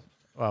as well.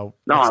 Well,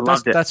 no, I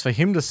loved it. That's for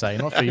him to say,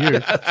 not for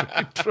you.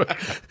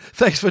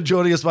 Thanks for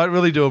joining us, mate.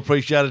 Really do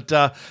appreciate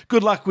it.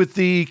 Good luck with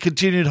the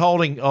continued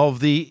holding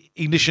of the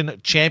Ignition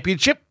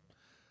Championship.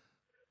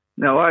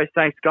 No worries.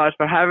 Thanks, guys,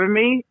 for having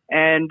me.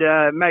 And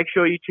make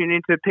sure you tune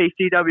into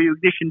PCW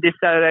Ignition this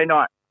Saturday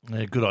night.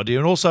 Yeah, good idea.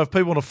 And also, if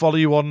people want to follow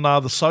you on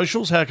the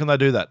socials, how can they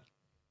do that?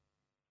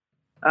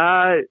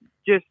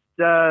 Just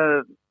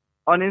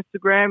on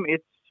Instagram,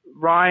 it's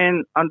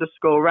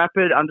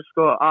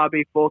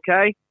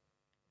Ryan_Rapid_RB4K.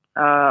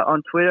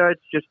 On Twitter,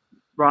 it's just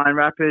Ryan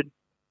Rapid.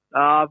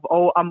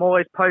 I'm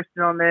always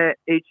posting on there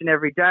each and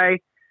every day.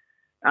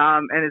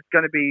 And it's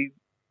going to be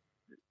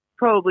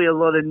probably a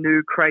lot of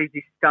new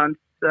crazy stunts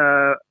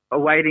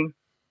awaiting.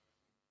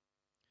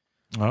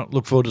 All right,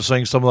 look forward to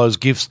seeing some of those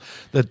gifts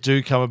that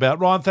do come about.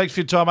 Ryan, thanks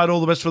for your time, mate.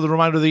 All the best for the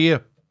remainder of the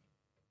year.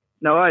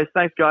 No worries.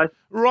 Thanks, guys.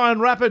 Ryan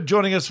Rapid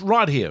joining us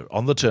right here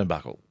on the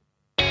Turnbuckle.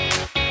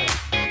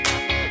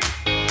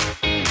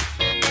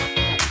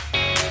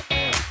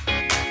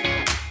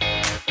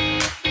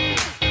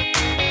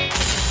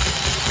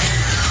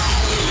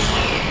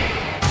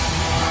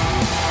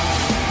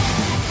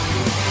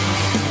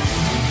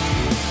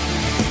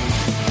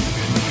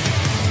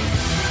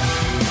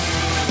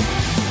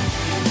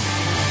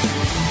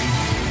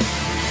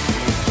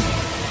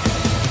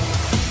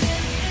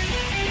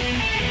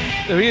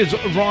 There he is,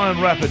 Ryan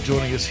Rapid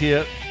joining us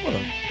here. What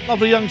a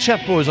lovely young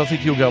chap, boys. I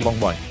think he'll go a long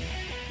way.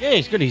 Yeah,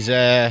 he's got his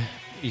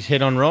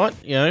head on right,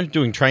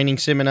 doing training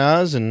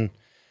seminars and,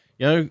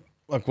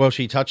 like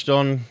Welshie touched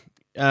on,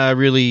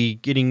 really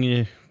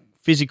getting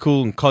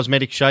physical and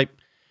cosmetic shape,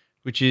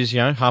 which is,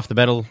 half the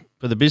battle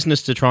for the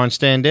business to try and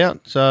stand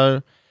out.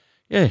 So,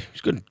 yeah,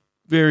 he's got a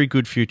very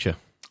good future.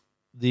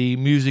 The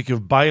music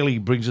of Bailey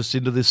brings us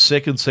into this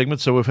second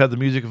segment. So we've had the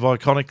music of the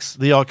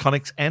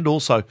Iconics, and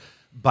also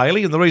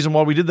Bailey. And the reason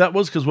why we did that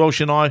was because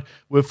Welsh and I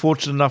were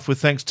fortunate enough, with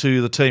thanks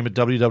to the team at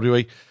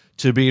WWE,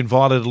 to be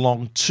invited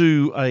along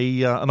to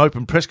an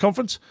open press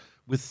conference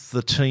with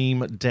the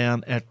team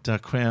down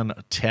at Crown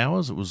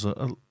Towers. It was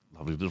a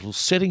lovely little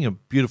setting, a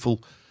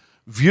beautiful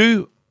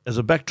view as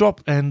a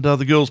backdrop, and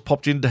the girls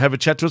popped in to have a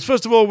chat to us.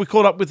 First of all, we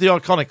caught up with the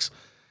Iconics,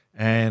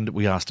 and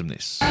we asked them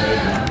this.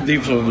 The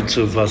influence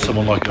of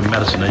someone like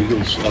Madison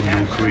Eagles on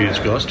your careers,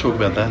 guys. Talk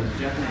about that.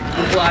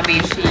 Well, I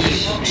mean,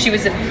 she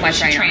was my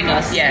trainer. Trained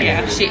us.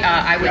 Yeah.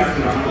 I was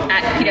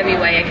at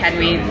PWA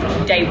Academy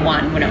day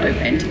one when it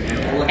opened,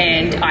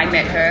 and I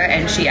met her,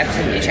 and she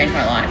absolutely changed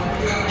my life.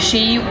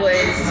 She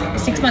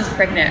was 6 months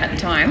pregnant at the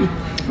time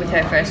with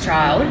her first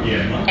child,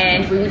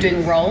 and we were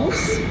doing rolls,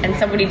 and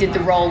somebody did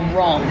the roll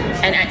wrong.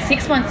 And at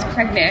 6 months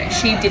pregnant,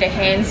 she did a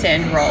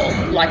handstand roll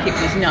like it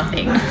was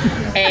nothing,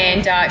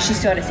 and she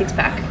still had a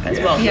six-pack. as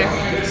well.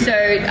 Yeah.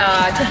 So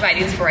talk about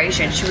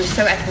inspiration. She was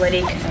so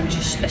athletic and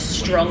just a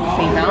strong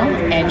female,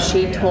 and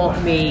she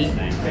taught me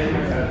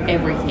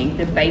everything,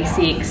 the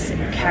basics,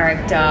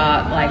 character,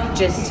 like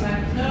just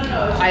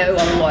I owe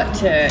a lot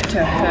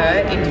to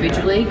her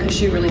individually because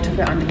she really took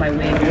it under my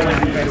wing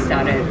when we first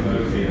started.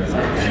 So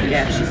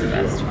yeah, she's the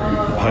best.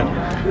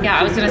 Yeah,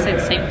 I was going to say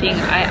the same thing.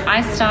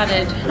 I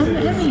started, how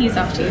many years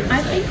after you?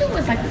 I think it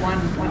was like one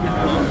and a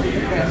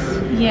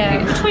half.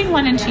 Yeah, between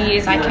 1 and 2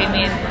 years I came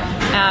in.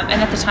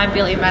 And at the time,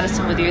 Billy and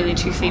Madison were the only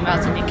two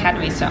females in the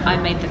academy, so I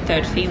made the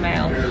third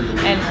female.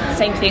 And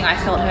same thing, I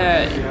felt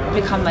her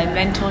become my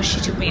mentor.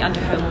 She took me under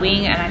her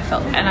wing, and I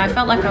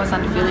felt like I was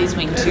under Billy's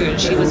wing too. And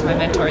she was my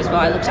mentor as well.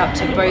 I looked up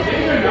to both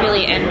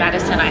Billy and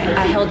Madison.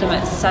 I held them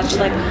at such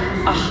like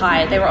a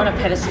high. They were on a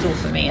pedestal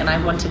for me, and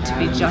I wanted to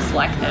be just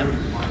like them.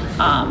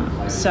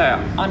 So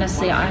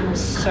honestly, I'm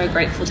so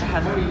grateful to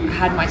have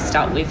had my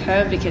start with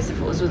her, because if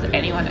it was with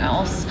anyone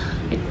else,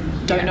 I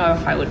don't know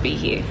if I would be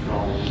here.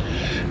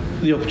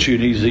 The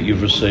opportunities that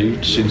you've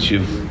received since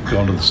you've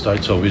gone to the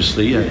States,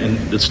 obviously, and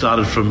it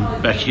started from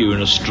back here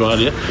in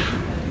Australia.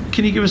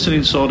 Can you give us an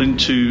insight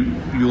into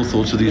your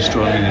thoughts of the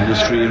Australian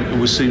industry?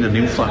 We're seeing an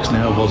influx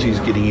now of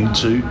Aussies getting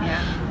into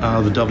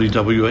the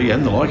WWE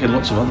and the like, and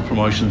lots of other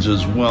promotions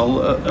as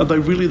well. Are they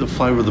really the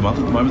flavour of the month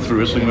at the moment through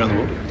wrestling around the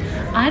world?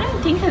 I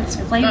don't think it's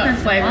flavour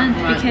of the month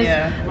because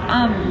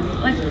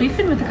like we've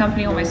been with the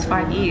company almost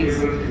 5 years,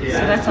 so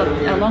that's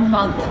a long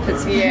month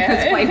if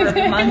it's flavour of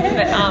the month.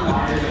 But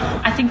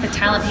I think the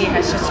talent here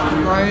has just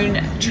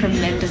grown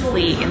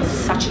tremendously in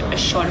such a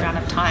short amount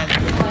of time,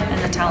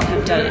 and the talent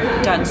have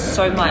done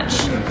so much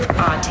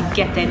to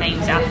get their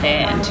names out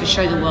there and to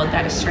show the world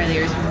that Australia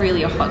is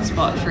really a hot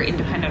spot for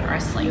independent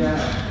wrestling.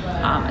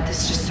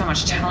 There's just so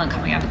much talent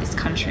coming out of this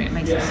country. It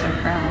makes us so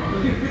proud.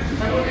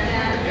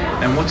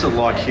 And what's it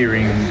like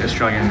hearing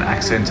Australian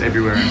accents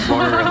everywhere in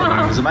Florida at the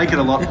moment? Does it make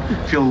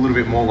it feel a little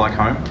bit more like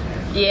home?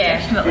 Yeah,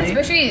 definitely.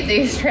 Especially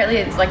the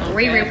Australians like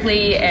Rhea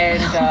Ripley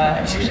and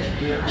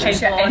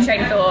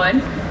Shane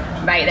Thorne.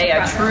 Mate, they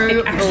are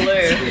true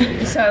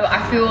blue. So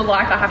I feel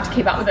like I have to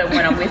keep up with them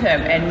when I'm with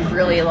them and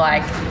really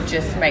like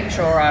just make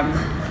sure I'm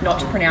not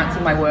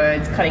pronouncing my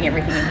words, cutting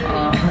everything in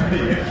half.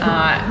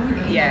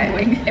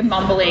 And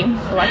mumbling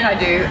like I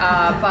do.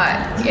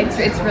 But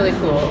it's really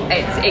cool.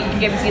 It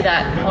gives you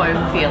that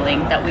home feeling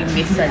that we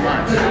miss so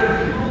much.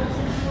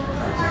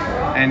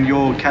 And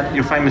you're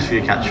famous for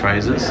your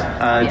catchphrases.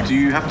 Yes. Do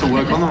you have to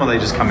work on them, or they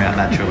just come out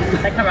naturally?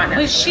 They come out naturally.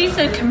 Well, she's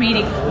a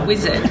comedic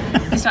wizard.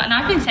 So, and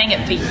I've been saying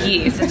it for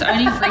years. It's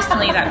only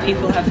recently that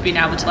people have been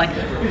able to like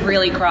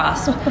really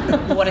grasp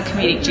what a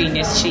comedic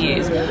genius she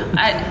is.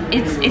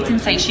 It's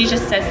insane. She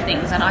just says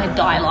things and I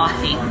die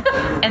laughing.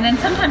 And then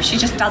sometimes she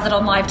just does it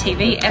on live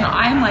TV and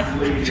I'm like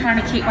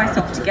trying to keep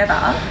myself together.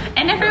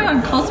 And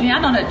everyone calls me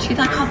out on it too.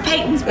 Like, oh,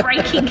 Peyton's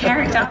breaking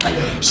character. I'm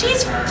like,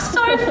 she's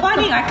so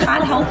funny. I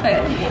can't help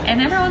it.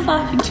 And everyone's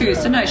laughing too.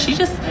 So no, she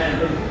just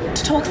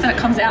talks and it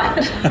comes out.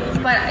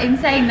 But in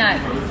saying that,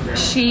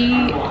 she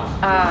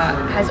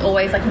has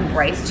always like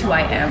embraced who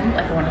I am,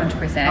 like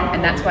 100%,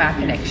 and that's why our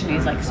connection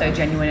is like so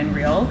genuine and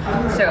real.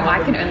 So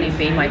I can only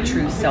be my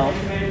true self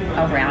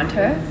around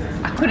her.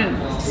 I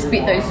couldn't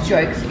spit those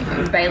jokes,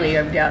 Bailey,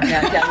 down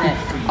there.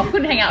 I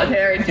couldn't hang out with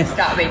her and just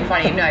start being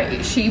funny.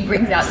 No, she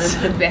brings out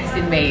the best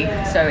in me.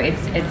 So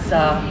it's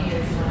a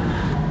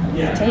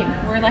team.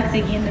 We're like the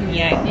yin and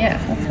yang. Yeah,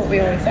 that's what we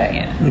always say.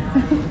 Yeah.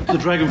 The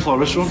Dragonfly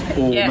Restaurant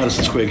or Yes.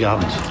 Madison Square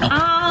Gardens?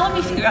 Let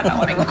me think about that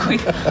one real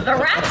quick. The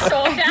rat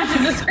sold out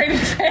to the screaming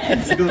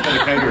fans. I'm going to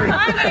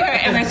go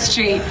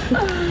MSG.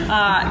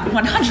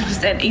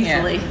 100%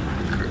 easily.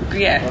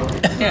 Yeah.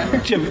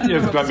 Do you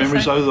have great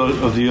memories though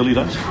of the early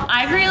days?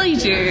 I really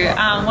do.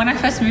 When I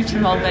first moved to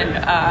Melbourne,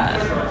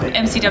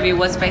 MCW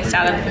was based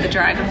out of the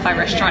Dragonfly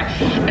Restaurant,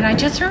 and I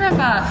just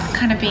remember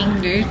kind of being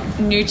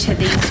new to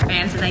these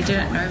fans, and they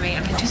didn't know me,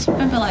 and I just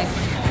remember like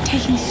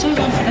taking so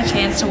long for the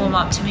fans to warm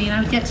up to me, and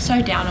I would get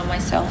so down on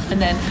myself,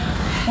 and then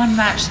one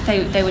match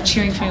they were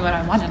cheering for me when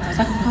I won, and I was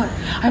like, oh god,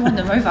 I won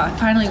them over. I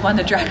finally won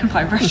the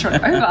Dragonfly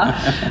Restaurant over.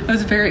 It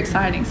was very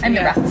exciting. So, And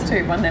the rats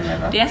too won them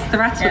over. Yes, the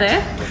rats were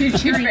there. Huge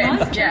Cheering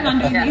fans. on, cheering on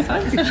doing these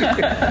ones.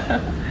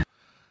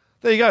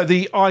 There you go,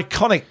 the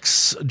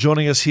Iconics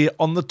joining us here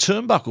on the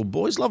Turnbuckle.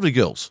 Boys, lovely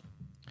girls.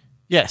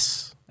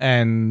 Yes,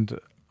 and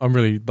I'm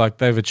really like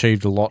they've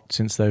achieved a lot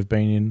since they've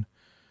been in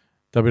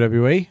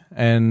WWE,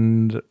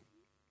 and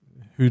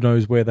who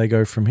knows where they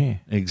go from here.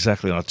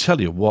 Exactly. And I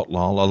tell you what,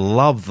 Lyle, I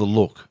love the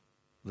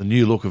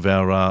new look of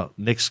our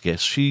next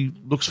guest. She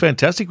looks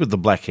fantastic with the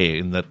black hair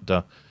in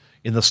that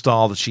in the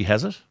style that she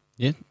has it.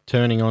 Yeah,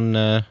 turning on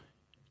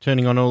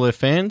all their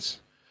fans.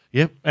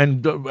 Yep,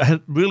 and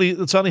really,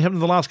 it's only happened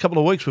in the last couple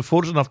of weeks. We're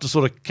fortunate enough to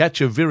sort of catch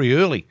her very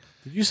early.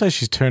 Did you say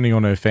she's turning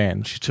on her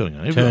fans? She's turning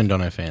on everyone. Turned on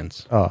her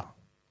fans. Oh,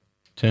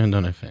 Turned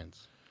on her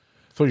fans.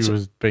 thought you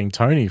were being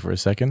Tony for a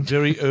second.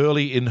 Very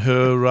early in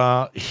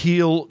her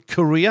heel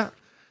career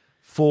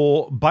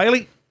for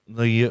Bailey,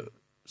 the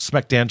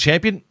SmackDown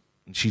champion.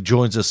 And she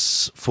joins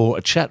us for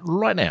a chat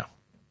right now.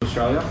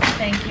 Australia.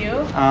 Thank you.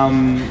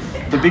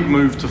 The big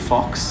move to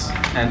Fox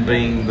and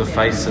being the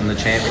face and the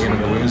champion of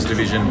the women's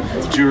division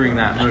during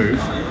that move.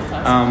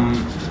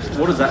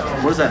 What does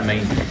that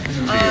mean?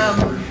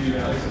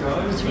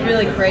 It's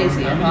really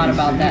crazy. I thought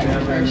about that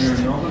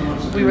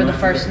we were the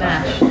first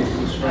match,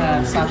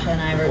 Sasha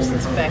and I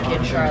versus Becky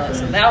and Charlotte.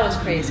 So that was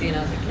crazy, and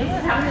I was like,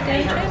 yeah, I'm the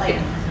day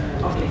champion.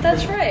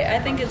 That's right. I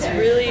think it's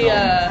really, in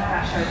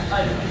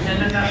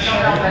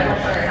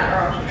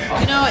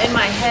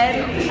my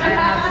head, I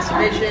have this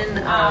vision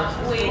of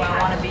who I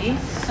want to be,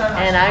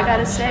 and I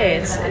gotta say,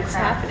 it's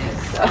happening.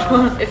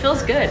 So it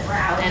feels good,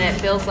 and it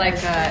feels like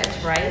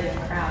it's right,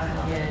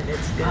 and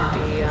it's gonna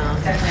be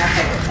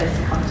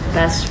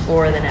best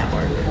for the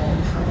network.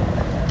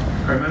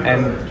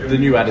 And the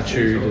new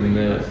attitude and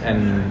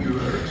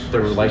the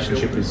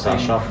relationship with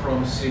Sasha.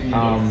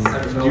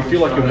 Do you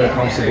feel like you're more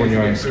comfortable in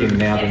your own skin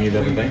now than you've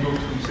ever been?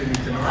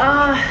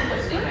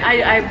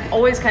 I've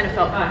always kind of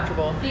felt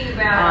comfortable.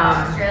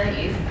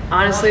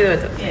 Honestly,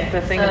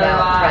 the thing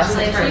about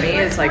wrestling for me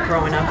is like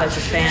growing up as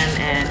a fan,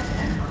 and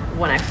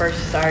when I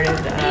first started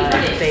the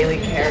Bayley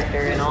character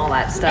and all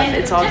that stuff,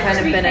 it's all kind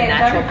of been a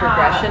natural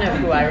progression of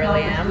who I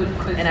really am,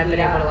 and I've been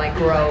able to like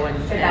grow and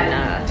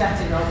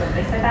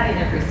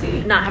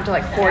not have to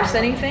like force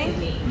anything.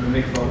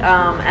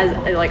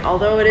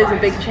 Although it is a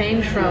big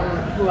change from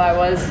who I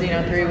was,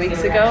 3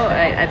 weeks ago,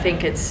 I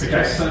think it's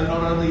just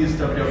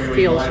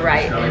feels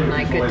right and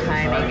like good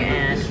timing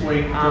and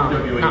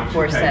not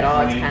forced at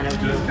all. It's kind of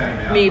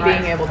me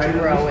being able to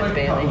grow with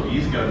Bayley.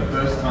 If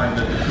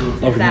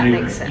that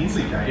makes sense.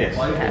 Yes.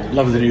 Okay.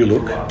 Love the new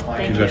look.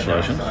 Thank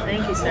Congratulations. You.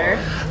 Thank you, sir.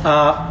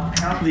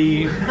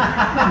 The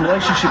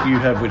relationship you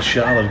have with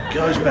Charlotte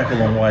goes back a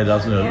long way,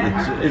 doesn't it?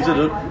 Is it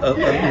a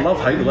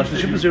love-hate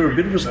relationship? Is there a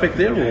bit of respect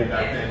there? Or?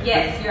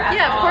 Yes,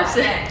 yeah, of course.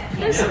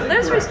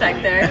 There's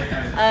respect there.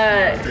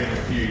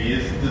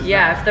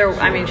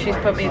 She's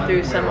put me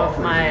through some of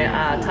my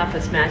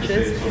toughest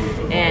matches,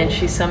 and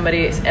she's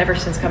somebody, ever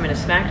since coming to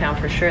SmackDown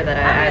for sure, that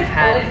I've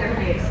had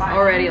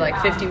already like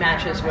 50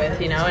 matches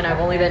with, and I've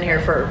only been here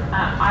for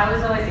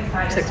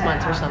 6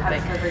 months or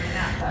something.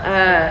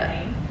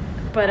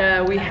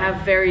 But we have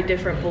very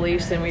different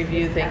beliefs, and we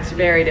view things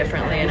very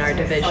differently in our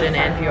division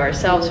and view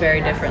ourselves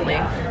very differently.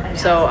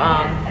 So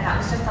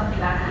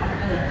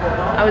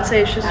I would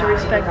say it's just a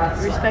respect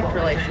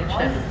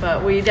relationship.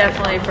 But we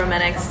definitely, from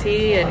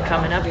NXT and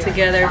coming up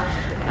together,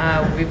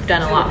 we've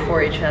done a lot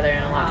for each other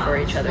and a lot for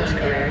each other's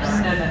careers.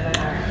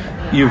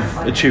 You've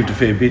achieved a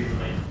fair bit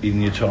in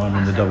your time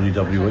in the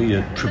WWE,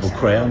 a Triple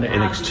Crown,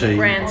 NXT,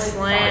 Grand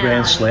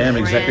Slam,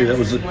 exactly. That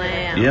was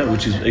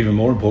which is even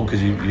more important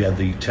because you had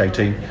the tag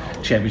team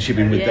championship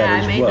in with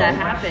that as well. Yeah, I made that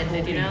happen.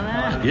 Did you know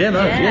that?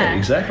 Yeah,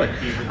 exactly.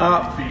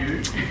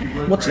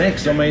 What's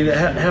next? I mean,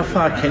 how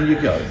far can you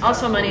go?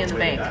 Also, Money in the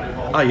Bank.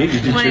 Oh yeah, you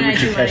did too.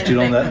 You cashed in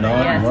on that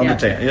night and won the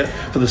town,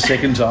 for the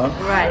second time.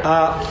 Right.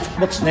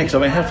 What's next? I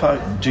mean, how far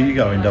do you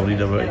go in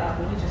WWE?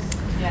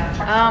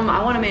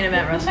 I want to main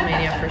event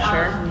WrestleMania for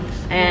sure.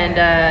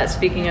 And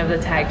speaking of the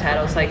tag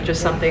titles, like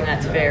just something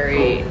that's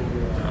very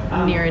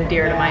near and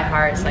dear to my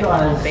heart. It's like a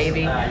little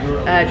baby.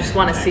 I just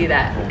want to see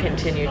that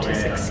continue to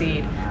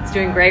succeed. It's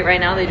doing great right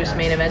now. They just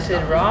main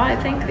evented Raw, I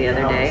think, the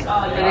other day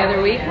or the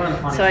other week.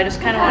 So I just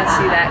kind of want to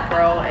see that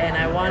grow, and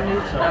I want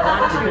to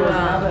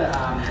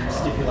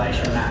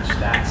stipulation match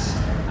that's.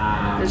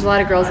 There's a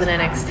lot of girls in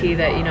NXT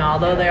that,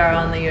 although they are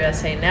on the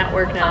USA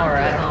Network now, or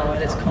I don't know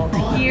what it's called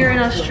here in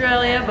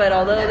Australia, but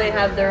although they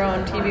have their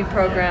own TV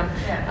program,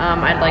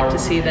 I'd like to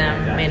see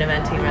them main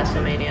eventing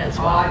WrestleMania as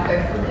well.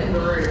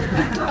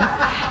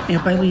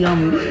 Now, Bayley,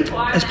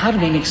 as part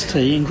of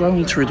NXT and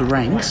growing through the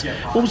ranks,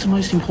 what was the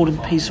most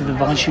important piece of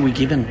advice you were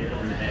given?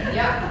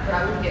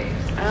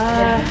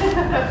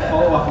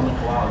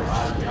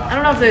 I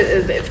don't know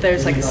if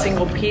there's like a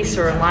single piece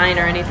or a line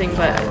or anything,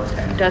 but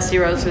Dusty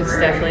Rhodes was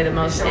definitely the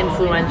most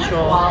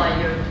influential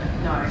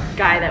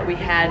guy that we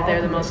had.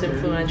 They're the most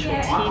influential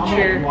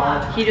teacher.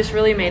 He just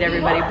really made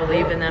everybody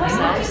believe in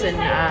themselves and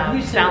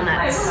found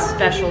that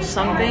special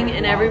something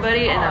in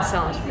everybody, and that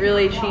sounds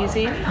really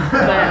cheesy,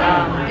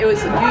 but it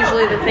was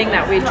usually the thing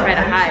that we'd try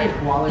to hide,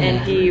 and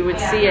he would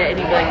see it and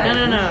he'd be like,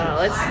 no,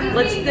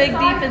 let's dig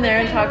deep in there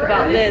and talk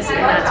about this, and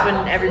that's when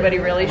everybody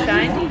really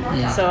shined.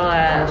 So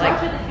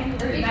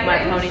my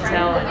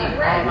ponytail and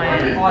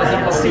all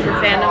my super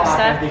fandom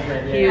stuff,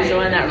 he was the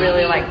one that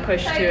really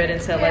pushed to it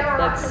and said,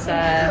 let's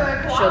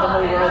show the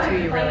whole world who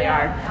you really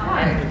are.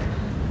 And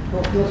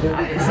obviously,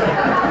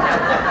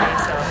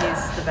 so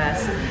he's the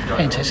best.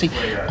 Fantastic.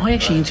 I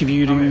actually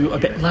interviewed you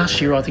about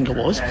last year, I think it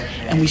was,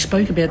 and we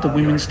spoke about the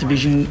women's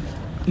division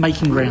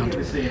making ground.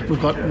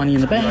 We've got Money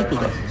in the Bank, we've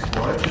got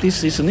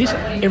this and this.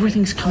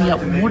 Everything's coming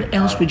up. What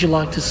else would you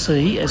like to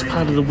see as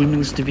part of the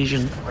women's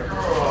division?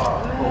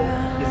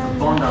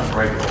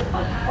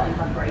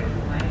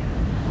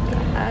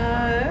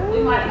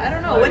 I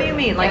don't know. What do you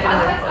mean? Like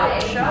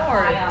another show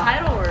or a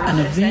title or an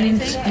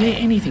event?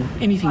 Anything? Yeah,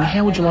 anything.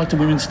 How would you like the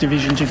women's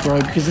division to grow?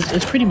 Because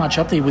it's pretty much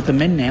up there with the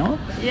men now.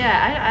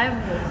 Yeah,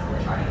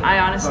 I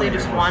honestly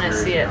just want to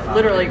see it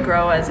literally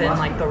grow, as in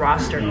like the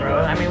roster grow.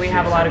 I mean, we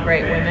have a lot of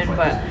great women,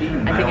 but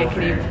I think it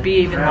could be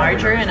even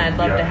larger, and I'd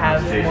love to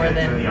have more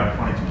than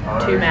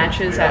 2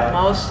 matches at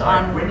most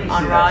on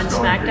Raw and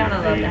SmackDown.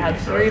 I'd love to have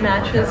 3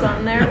 matches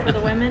on there for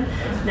the women.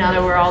 Now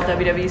that we're all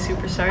WWE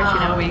superstars, you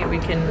know, we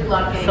can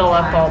fill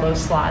up all those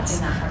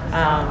slots.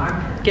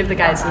 Give the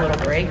guys a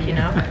little break, you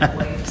know.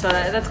 So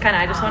that's kind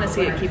of, I just want to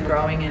see it keep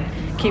growing and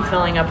keep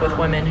filling up with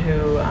women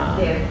who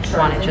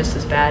want it just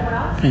as bad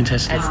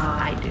Fantastic. as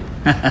I do.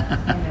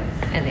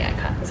 And the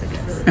Icons, I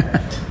guess.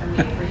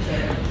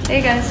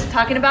 Hey guys,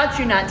 talking about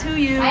you, not to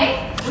you.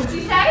 Hey, what'd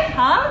you say?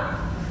 Huh?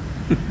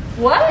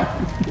 What?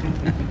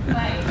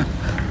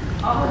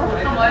 Oh,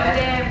 come over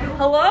there.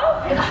 Hello?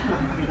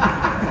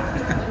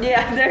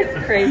 Yeah,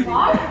 they're crazy.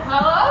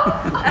 Hello?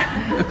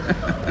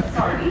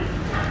 Sorry.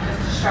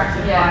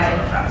 Distracted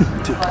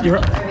by You're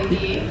up. over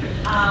here.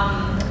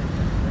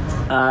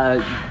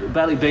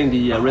 Bailey, being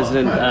the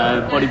resident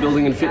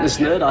bodybuilding and fitness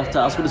nerd, I have to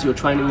ask, what does your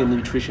training and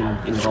nutrition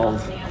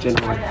involve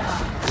generally?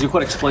 Because you're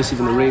quite explosive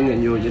in the ring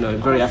and you're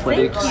very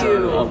athletic. Thank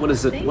So you. what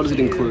does it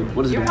include?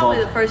 What does it You're involve?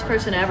 probably the first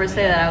person to ever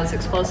say that I was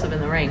explosive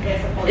in the ring.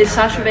 If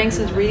Sasha Banks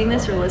is reading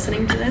this or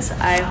listening to this,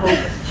 I hope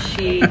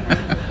she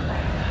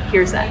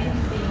hears that,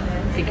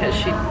 because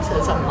she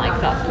said something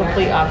like the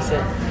complete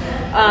opposite.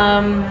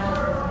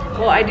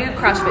 Well, I do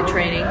CrossFit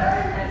training.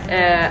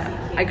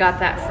 I got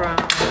that from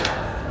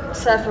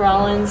Seth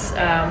Rollins.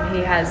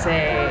 He has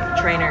a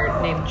trainer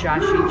named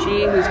Joshi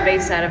G, who's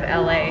based out of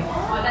LA,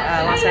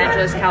 Los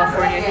Angeles,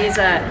 California. He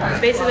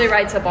basically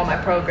writes up all my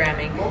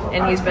programming,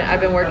 and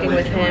I've been working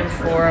with him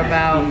for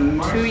about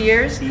 2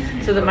 years.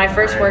 So my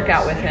first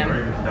workout with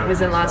him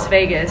was in Las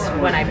Vegas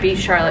when I beat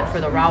Charlotte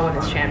for the Raw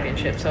Women's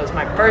Championship. So it was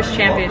my first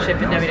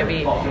championship in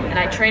WWE, and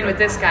I trained with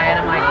this guy, and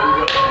I'm like,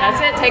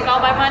 that's it, take all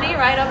my money,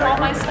 write up all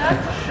my stuff,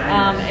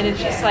 and it's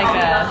just like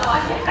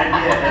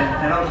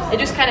it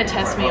just kind of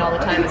tests me all the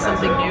time. It's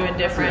something new and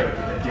different.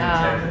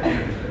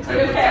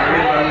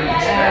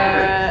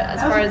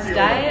 As far as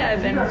diet,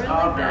 I've been really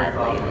bad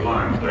lately.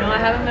 You know, I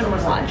haven't been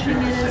watching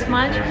it as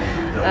much,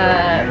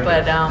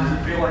 but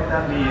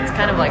it's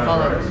kind of like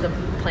all of the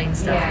plain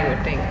stuff you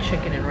would think: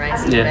 chicken and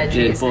rice and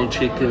veggies, boiled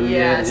chicken,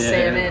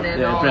 salmon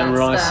and all brown that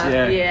rice,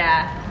 stuff.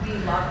 yeah.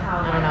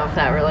 I don't know if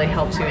that really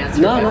helps you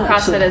answer. No, but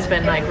CrossFit so- has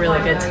been like really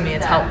good to me.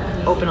 It's helped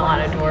open a lot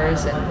of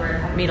doors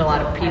and meet a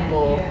lot of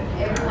people,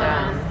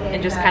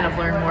 and just kind of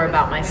learn more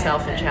about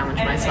myself and challenge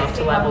myself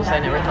to levels I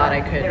never thought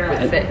I could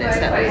with fitness,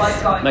 at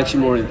least. Makes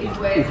you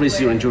increases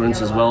your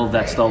endurance as well,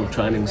 that style of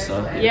training.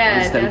 So Yeah,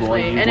 understandable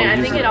why definitely. you And want to I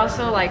use think it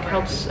also like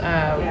helps,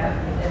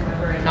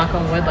 knock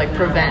on wood, like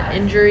prevent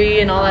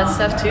injury and all that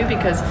stuff too,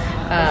 because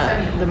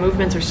the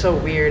movements are so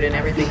weird and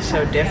everything's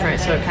so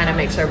different. So it kind of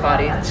makes our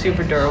body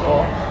super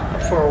durable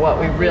for what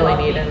we really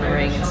need in the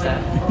ring and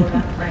stuff.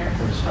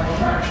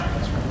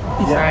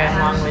 Sorry, I'm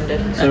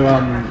long-winded. So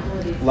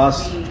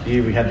last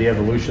year we had the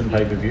Evolution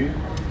pay-per-view.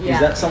 Yeah. Is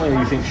that something that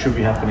you think should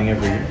be happening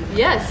every year?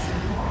 Yes.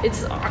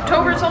 It's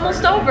October's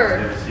almost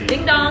over.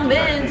 Ding dong,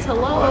 Vince.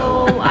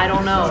 Hello. I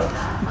don't know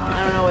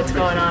what's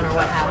going on or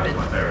what happened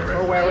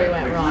or where we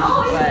went wrong.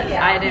 But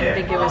I didn't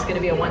think it was going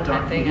to be a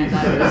one-time thing. I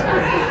thought it was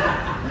going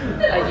to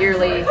be a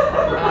yearly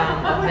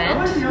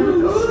event.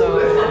 So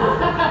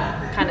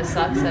kind of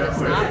sucks that it's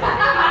not.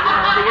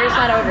 But the year's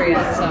not over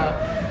yet. So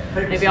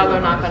maybe I'll go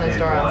knock on his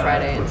door on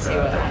Friday and see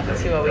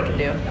what we can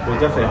do. It was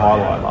definitely a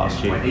highlight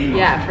last year.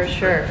 Yeah, for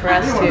sure. For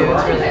us too,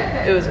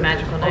 it was a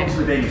magical night.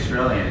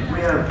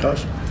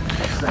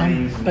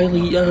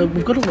 Bailey,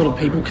 we've got a lot of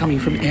people coming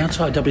from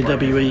outside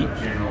WWE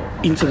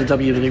into the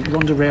WWE.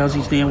 Ronda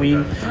Rousey's now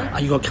in.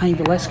 You've got Cain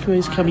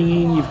Velasquez coming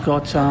in. You've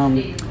got,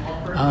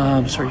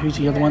 who's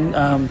the other one?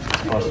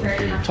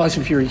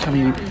 Tyson Fury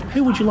coming in.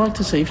 Who would you like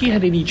to see? If you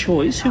had any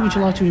choice, who would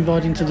you like to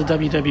invite into the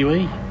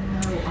WWE?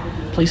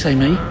 Please say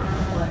me.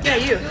 Yeah,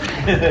 you.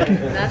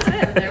 That's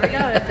it. There we go.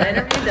 The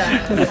interview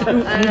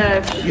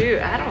done. Shoot,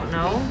 I don't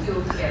know.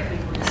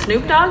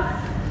 Snoop Dogg?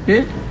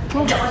 Yeah?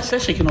 Well,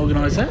 Sasha can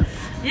organise that.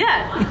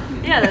 Yeah.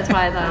 Yeah, that's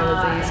why I thought it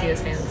was the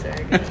easiest answer.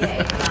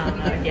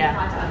 Yeah.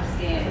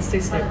 Let's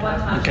do Snoop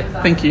Dogg. Okay,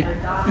 thank you.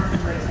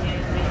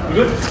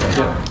 Good.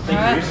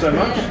 Thank you so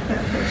much.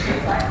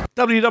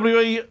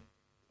 WWE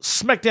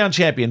SmackDown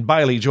champion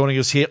Bailey joining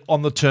us here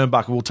on the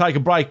Turnbuckle. We'll take a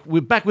break.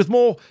 We're back with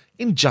more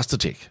in just a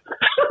tick.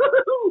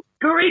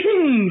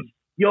 Greetings!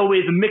 You're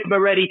with Mick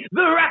Moretti,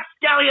 the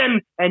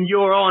Rapscallion, and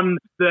you're on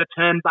the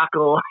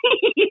Turnbuckle.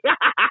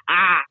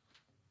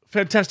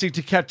 Fantastic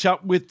to catch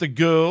up with the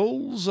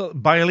girls,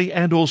 Bailey,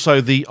 and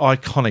also the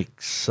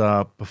Iconics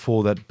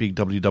before that big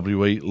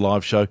WWE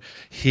live show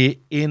here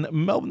in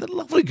Melbourne. They're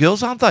lovely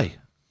girls, aren't they?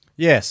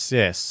 Yes.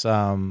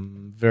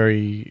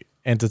 Very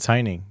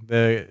entertaining.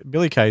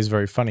 Billy Kay is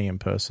very funny in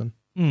person.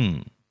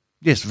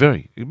 Yes,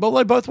 very. Well,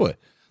 they both were.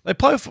 They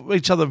play for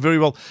each other very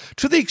well,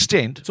 to the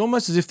extent... It's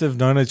almost as if they've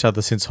known each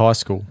other since high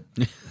school.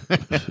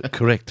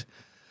 Correct.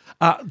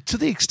 To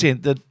the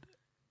extent that,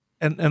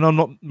 and I'm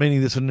not meaning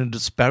this in a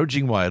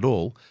disparaging way at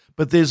all,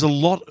 but there's a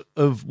lot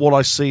of what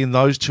I see in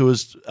those two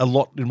as a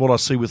lot in what I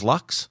see with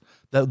Lux.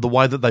 the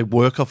way that they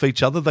work off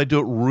each other. They do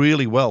it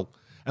really well.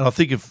 And I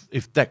think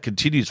if that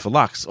continues for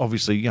Lux,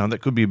 obviously,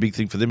 that could be a big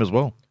thing for them as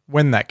well.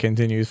 When that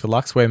continues for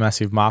Lux, we're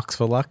massive marks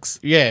for Lux.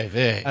 Yeah,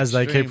 they're as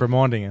they keep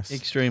reminding us.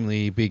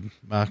 Extremely big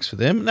marks for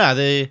them. No,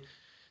 the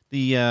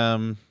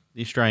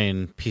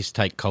Australian piss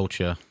take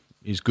culture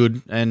is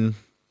good, and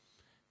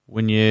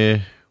when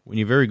you're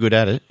very good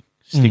at it,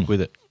 stick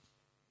with it.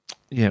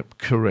 Yeah,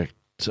 correct.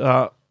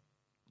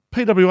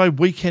 PWA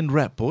weekend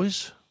wrap,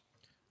 boys.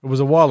 It was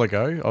a while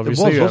ago,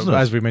 obviously. wasn't it?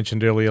 As we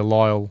mentioned earlier,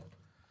 Lyle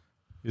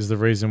is the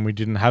reason we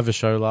didn't have a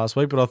show last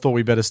week, but I thought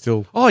we better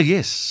still. Oh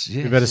yes,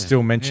 we better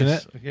still mention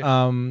it.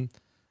 Yeah.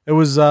 It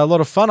was a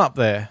lot of fun up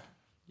there.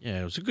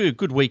 Yeah, it was a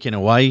good weekend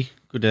away.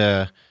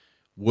 Good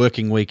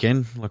working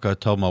weekend, like I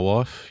told my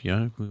wife.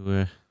 We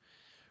were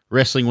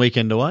wrestling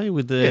weekend away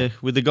with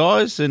the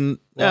guys, and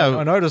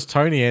I noticed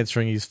Tony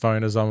answering his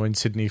phone as I'm in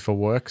Sydney for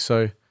work.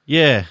 So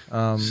yeah,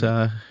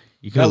 so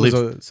you can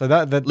live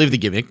the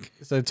gimmick.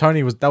 So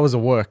that was a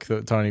work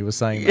that Tony was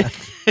saying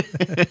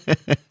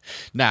that.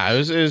 No,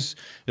 it was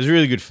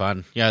really good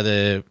fun.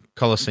 The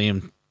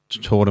Coliseum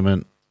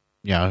tournament,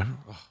 it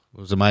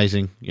was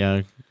amazing.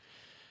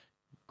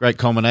 Great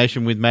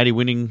combination with Maddie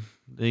winning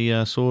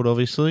the sword,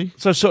 obviously.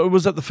 So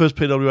was that the first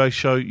PWA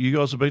show you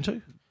guys have been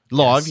to?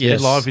 Live,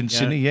 yes. Live in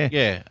Sydney, yeah.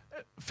 Yeah.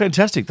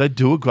 Fantastic. They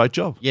do a great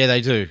job. Yeah,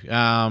 they do.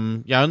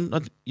 And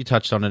you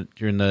touched on it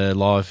during the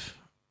live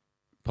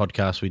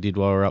podcast we did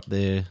while we were up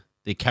there.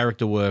 Their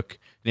character work,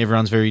 and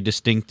everyone's very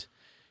distinct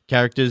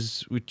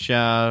characters, which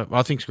I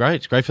think is great.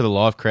 It's great for the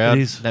live crowd.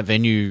 It is. That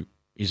venue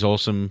is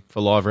awesome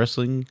for live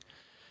wrestling.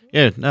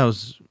 Yeah, no, it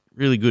was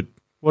really good.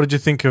 What did you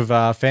think of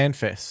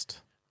FanFest?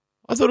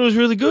 I thought it was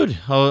really good.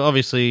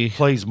 Obviously,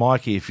 please,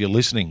 Mikey, if you're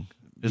listening,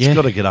 it's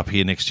got to get up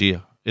here next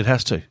year. It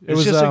has to.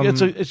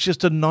 It's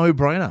just a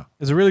no-brainer.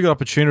 It's a really good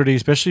opportunity,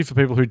 especially for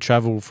people who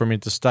travel from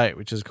interstate,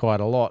 which is quite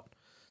a lot,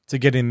 to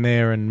get in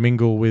there and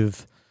mingle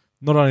with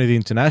not only the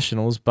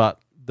internationals, but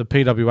the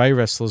PWA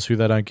wrestlers who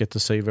they don't get to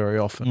see very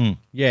often.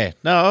 Yeah.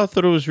 No, I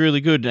thought it was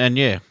really good, and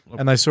yeah.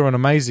 And they saw an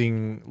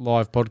amazing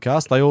live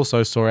podcast. They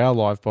also saw our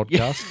live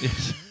podcast.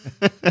 Yes.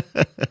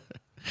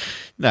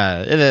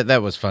 No,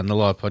 that was fun, the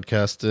live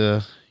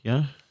podcast,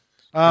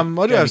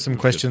 I do have some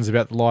questions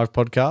about the live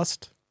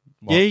podcast.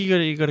 Yeah,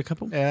 you got a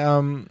couple?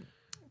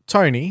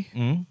 Tony,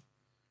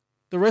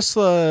 the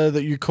wrestler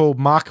that you called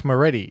Mark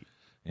Moretti.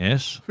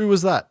 Yes. Who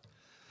was that?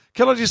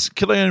 Can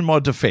I in my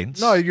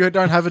defence? No, you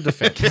don't have a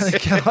defence.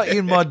 Can I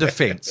in my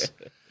defence?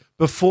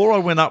 Before I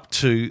went up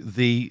to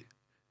the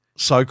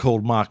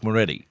so-called Mark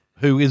Moretti,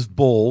 who is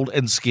bald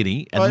and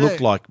skinny and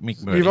looked like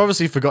Mick Moretti. You've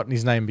obviously forgotten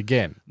his name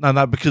again.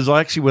 No, because I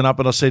actually went up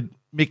and I said,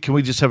 Mick, can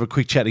we just have a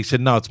quick chat? He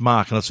said, no, it's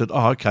Mark. And I said,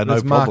 oh, okay, no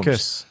problems.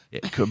 Marcus.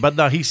 Yeah, but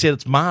no, he said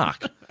it's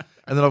Mark.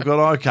 And then I've gone,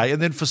 oh, okay.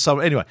 And then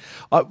anyway,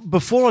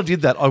 before I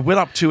did that, I went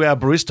up to our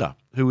barista,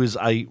 who is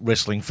a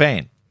wrestling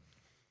fan.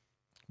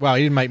 Well,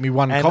 he didn't make me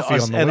one coffee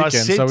on the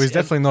weekend, so he's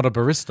definitely not a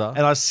barista.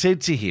 And I said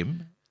to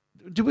him,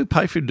 did we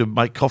pay for him to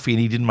make coffee? And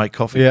he didn't make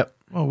coffee. Yep.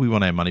 Well, we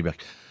want our money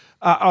back.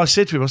 I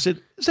said to him, is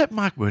that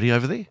Mark Moretti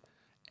over there?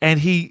 And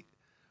he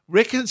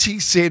reckons he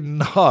said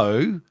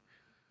no,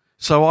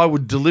 so I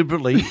would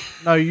deliberately...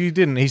 No, you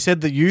didn't. He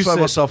said that you throw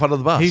myself under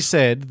the bus. He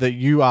said that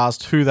you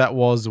asked who that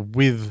was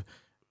with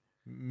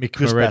Mick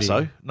Chris Moretti.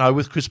 Basso. No,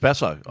 with Chris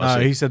Basso.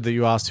 He said that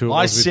you asked who it was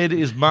I with. said,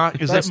 is Mark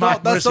That's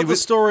not Moretti the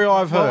story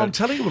I've heard. Well, I'm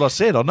telling you what I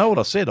said. I know what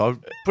I said.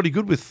 I'm pretty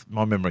good with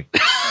my memory.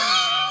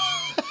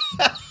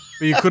 But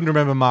you couldn't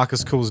remember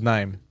Marcus Cool's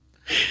name.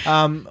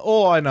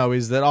 All I know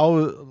is that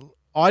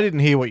I didn't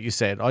hear what you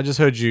said. I just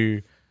heard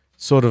you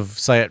sort of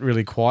say it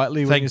really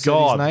quietly when you said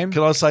his name.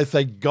 Can I say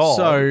thank God?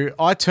 So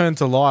I turned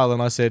to Lyle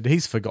and I said,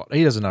 he's forgot.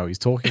 He doesn't know who he's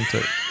talking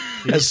to.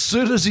 As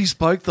soon as he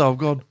spoke, though, I've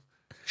gone,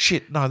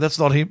 shit, no, that's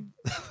not him.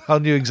 I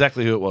knew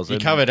exactly who it was. He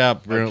covered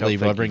up brilliantly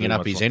by bringing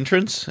up his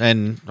entrance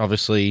and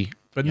obviously...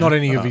 But not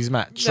any of his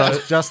match.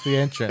 So just the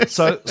entrance.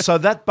 So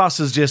that bus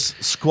has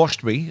just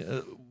squashed me,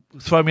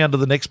 throw me under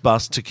the next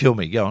bus to kill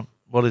me. Go on.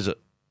 What is it?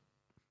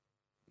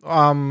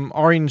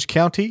 Orange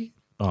County.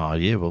 Oh,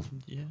 yeah, well.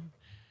 Yeah.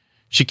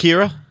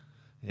 Shakira.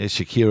 Yeah,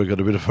 Shakira got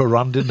a bit of a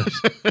run, didn't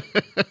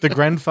it? The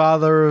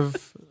grandfather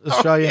of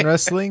Australian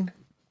wrestling.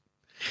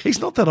 He's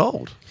not that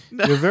old.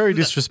 You're very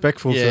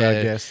disrespectful to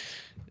our guest.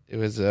 It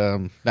was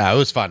it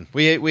was fun.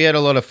 We had a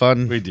lot of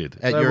fun. We did.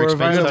 At your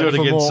expense. We'll do it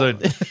again soon.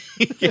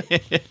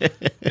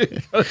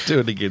 Gotta do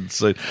it again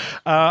soon.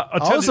 I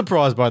was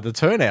surprised by the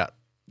turnout.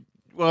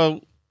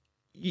 Well,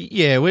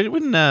 yeah, when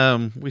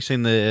we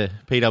seen the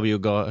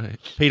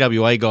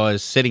PWA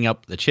guys setting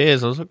up the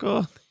chairs, I was like,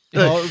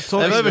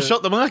 they've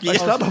overshot the mark. They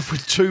started off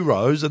with 2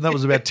 rows, and that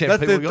was about 10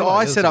 people.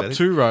 I set up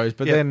 2 rows,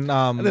 but then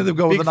and then they've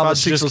gone with another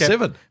 6 or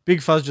 7.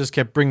 Big Fuzz just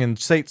kept bringing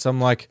seats. I'm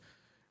like,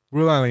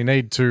 we'll only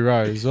need 2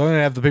 rows. I only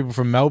have the people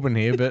from Melbourne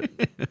here, but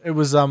it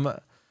was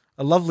a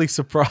lovely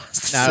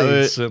surprise.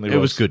 It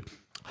was good.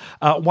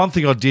 One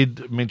thing I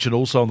did mention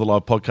also on the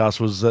live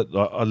podcast was that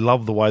I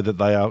love the way that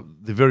they're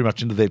very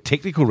much into their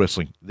technical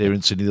wrestling there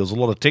in Sydney. There was a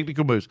lot of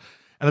technical moves.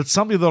 And it's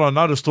something that I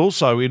noticed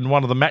also in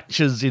one of the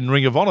matches in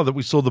Ring of Honor that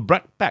we saw the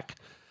Brat Pack,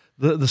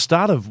 the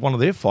start of one of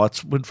their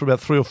fights went for about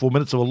 3 or 4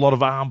 minutes of a lot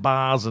of arm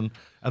bars and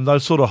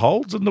those sort of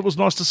holds, and it was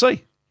nice to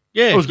see.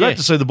 Yeah, it was great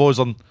to see the boys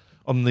on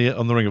the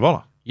Ring of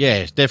Honor.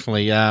 Yeah,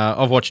 definitely.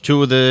 I've watched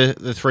 2 of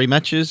the 3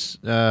 matches,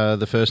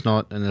 the first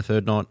night and the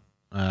third night.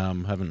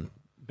 Haven't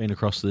been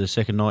across the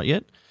second night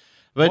yet.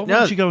 But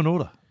Why did you go in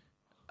order?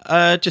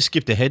 Just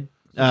skipped ahead.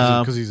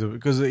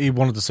 Because he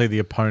wanted to see the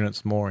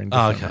opponents more in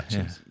different matches.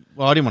 Yeah.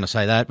 Well, I didn't want to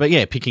say that, but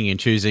yeah, picking and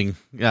choosing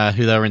who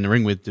they were in the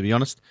ring with, to be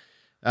honest.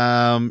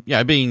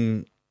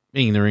 Being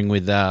in the ring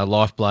with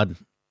Lifeblood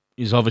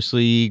is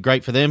obviously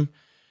great for them.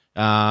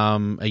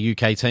 A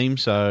UK team,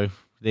 so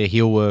their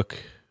heel work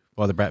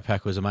by the Brat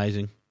Pack was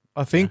amazing.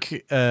 I think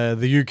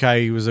the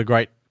UK was a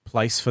great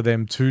place for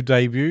them to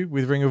debut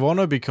with Ring of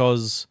Honor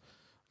because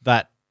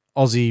that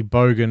Aussie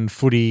bogan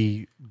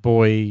footy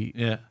boy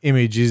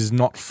image is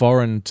not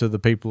foreign to the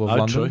people of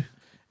London. True.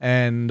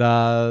 And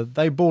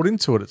they bought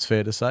into it, it's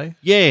fair to say.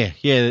 Yeah.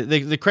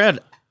 The crowd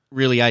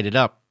really ate it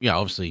up. Yeah,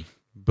 obviously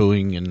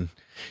booing and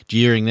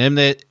jeering them.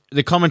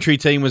 The commentary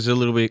team was a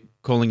little bit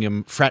calling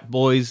them frat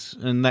boys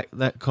and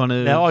that kind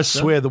of Now, I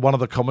stuff. swear that one of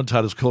the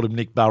commentators called him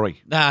Nick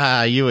Burry.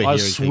 You were hearing I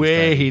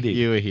swear things, he did.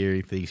 You were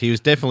hearing things. He was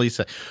definitely...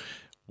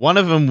 One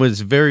of them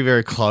was very,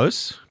 very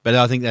close, but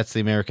I think that's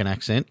the American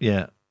accent.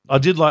 Yeah. I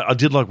did like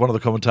one of the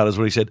commentators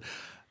where he said,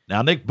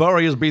 "Now, Nick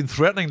Burry has been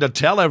threatening to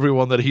tell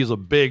everyone that he's a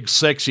big,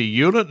 sexy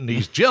unit, and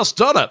he's just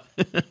done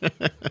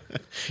it."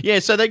 Yeah,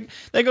 so they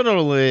got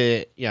all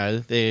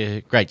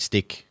their great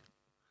stick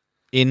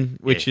in,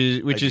 which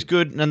is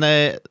good, and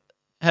they're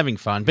having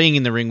fun. Being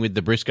in the ring with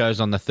the Briscoes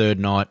on the third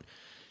night,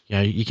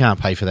 you can't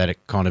pay for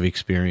that kind of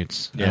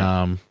experience.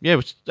 Yeah.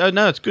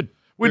 It's good.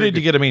 We need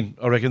to get him in,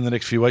 I reckon, in the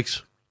next few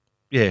weeks.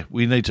 Yeah,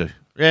 we need to.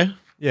 Yeah.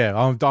 Yeah,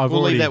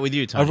 We'll leave that with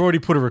you, Tony. I've already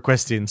put a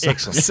request in, so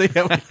Excellent. see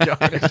how we go.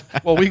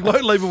 Well, we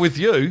won't leave it with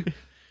you.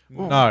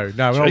 No, we're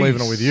not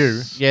leaving it with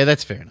you. Yeah,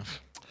 that's fair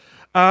enough.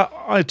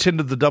 I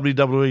attended the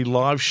WWE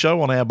live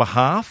show on our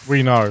behalf.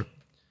 We know.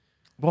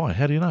 Why?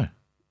 How do you know?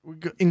 We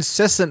got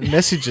incessant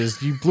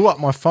messages. You blew up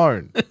my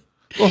phone.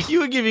 You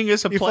were giving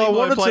us a If I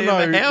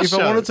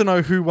wanted to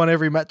know who won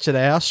every match at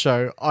our house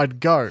show, I'd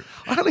go.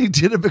 I only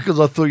did it because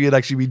I thought you'd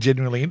actually be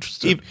genuinely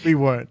interested. We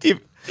weren't.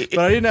 But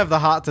I didn't have the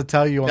heart to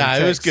tell you on the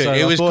text. it was good. So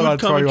It was I thought good I'd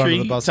throw you under commentary,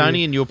 the bus Tony,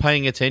 here. and you were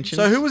paying attention.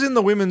 So who was in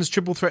the women's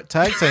triple threat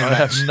tag team I match?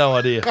 have no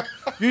idea.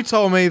 You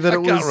told me that I it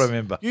was. can't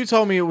remember. You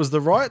told me it was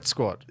the Riot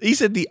Squad. He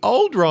said the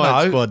old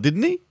Riot No. Squad,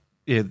 didn't he?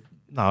 Yeah,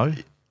 no.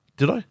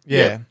 Did I?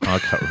 Yeah. I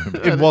can't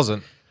remember. It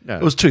wasn't. No.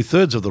 It was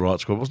 2/3 of the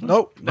Riot Squad, wasn't it?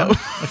 Nope. No.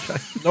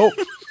 Nope.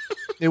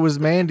 It was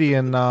Mandy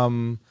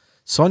and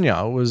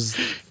Sonia. It was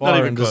Fire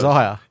even and close.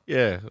 Desire.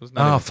 Yeah. It was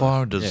not even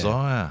Fire and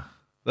Desire.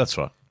 That's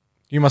right.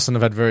 You mustn't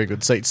have had very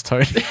good seats,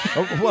 Tony.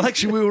 Well,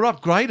 actually, we were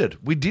upgraded.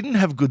 We didn't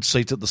have good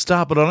seats at the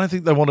start, but I don't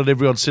think they wanted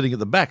everyone sitting at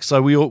the back,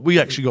 so we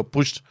actually got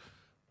pushed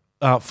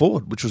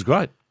forward, which was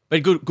great.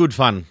 But good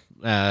fun.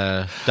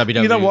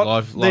 WWE You know what?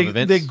 live they're,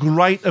 events. They're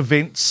great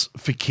events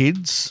for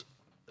kids.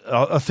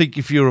 I think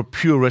if you're a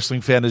pure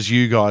wrestling fan, as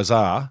you guys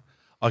are,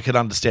 I can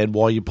understand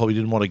why you probably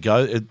didn't want to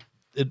go.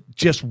 It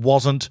just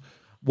wasn't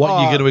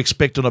what you're going to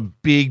expect on a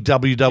big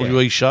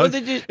WWE show. Well,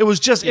 it was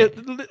just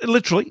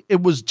literally,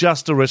 it was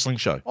just a wrestling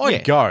show.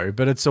 I'd go,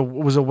 but it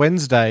was a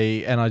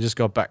Wednesday, and I just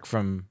got back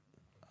from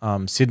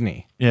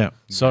Sydney. Yeah,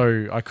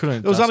 so I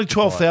couldn't. There was only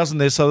justify 12,000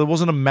 there, so there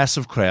wasn't a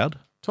massive crowd.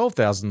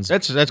 12,000's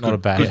That's not good. a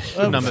bad.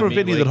 Good number for a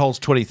venue midweek. that holds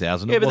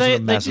 20,000, Yeah, it but wasn't a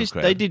they massive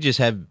crowd. they did just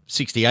have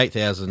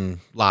 68,000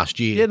 last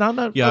year. Yeah,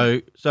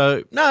 no.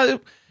 So no,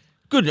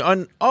 good.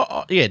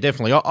 Yeah,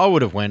 definitely. I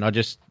would have went. I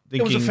just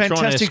It was thinking a trying to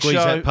fantastic squeeze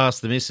show. that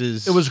past the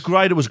misses. It was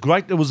great. It was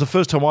great. It was the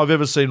first time I've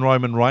ever seen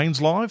Roman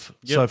Reigns live.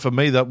 Yep. So for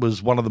me, that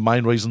was one of the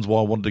main reasons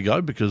why I wanted to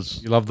go,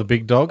 because You love the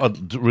big dog. I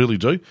really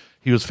do.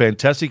 He was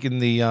fantastic in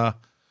the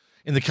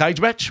cage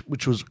match,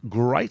 which was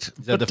great.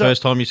 Is that the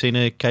first time you've seen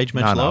a cage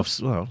match No,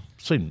 live?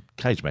 I've seen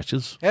cage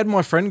matches. How'd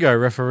my friend go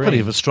refereeing? Plenty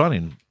of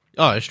Australian.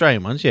 Oh,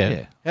 Australian ones,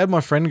 yeah. How'd my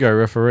friend go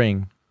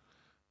refereeing?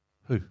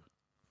 Who?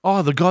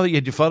 Oh, the guy that you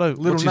had your photo.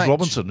 Little What's his Nate.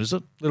 Robinson, is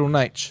it? Little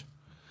Nate.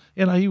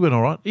 Yeah, no, he went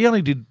all right. He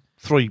only did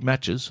 3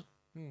 matches.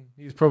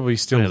 He's probably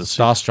still Yeah, that's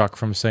it. starstruck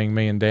from seeing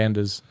me and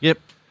Danders. Yep.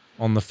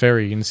 On the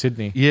ferry in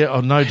Sydney. Yeah,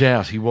 oh, no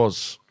doubt he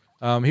was.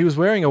 He was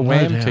wearing a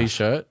Wham doubt.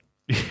 t-shirt.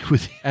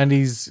 With And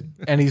his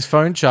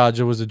phone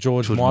charger was a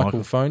George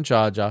Michael phone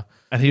charger.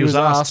 And he was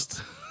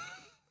asked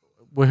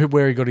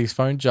where he got his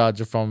phone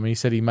charger from. And he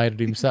said he made it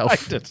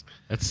himself.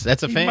 That's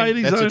a He fan. made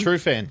his That's a own true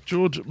fan.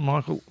 George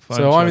Michael phone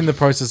So I'm in charger. the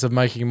process of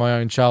making my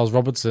own Charles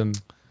Robertson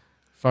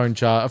phone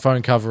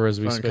cover as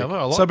we Phone speak. cover,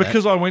 I like So that.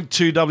 because I went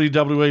to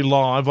WWE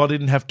Live, I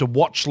didn't have to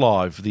watch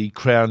live the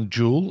Crown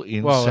Jewel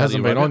in Well, it Saudi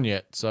hasn't been Arabia. on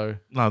yet, so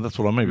No, that's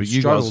what I mean. But We've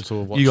you struggled guys, to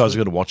have watched you guys it. are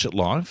going to watch it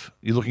live.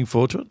 You looking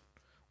forward to it?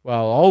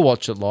 well, I'll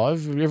watch it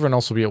live. Everyone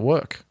else will be at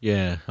work.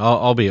 Yeah,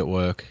 I'll be at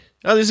work.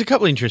 Oh, there's a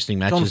couple of interesting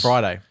It's matches. on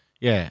Friday.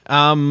 Yeah.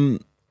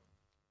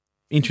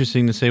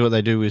 Interesting to see what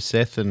they do with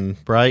Seth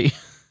and Bray.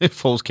 If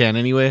Falls Count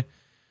Anywhere.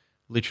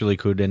 Literally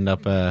could end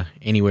up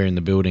anywhere in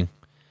the building.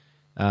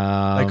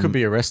 They could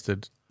be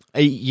arrested.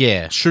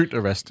 Yeah. Shoot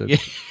arrested. Yeah,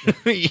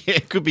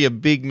 it could be a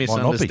big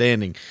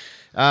misunderstanding.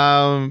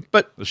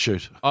 But The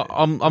shoot.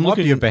 I'm Might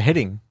looking be a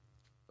beheading.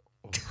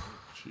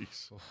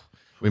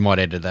 We might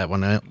edit that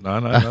one out. No,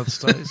 that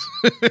stays.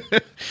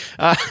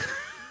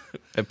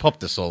 It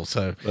popped us all,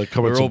 so The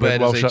comments we're all of Brett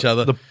bad as Welsh each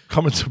other. The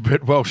comments of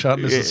Brett Welsh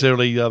aren't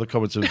necessarily the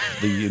comments of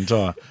the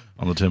entire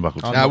on the turnbuckle.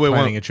 I'm team. not we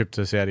planning won't- a trip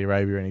to Saudi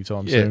Arabia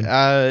anytime soon.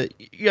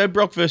 Yeah,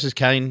 Brock versus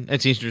Kane.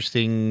 That's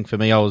interesting for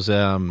me. I was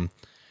a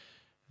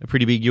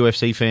pretty big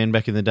UFC fan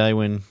back in the day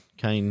when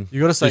Kane. You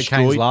got to say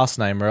destroyed. Kane's last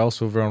name, or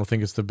else everyone will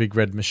think it's the Big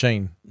Red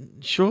Machine.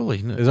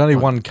 Surely, no. There's only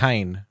one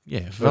Kane.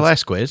 Yeah,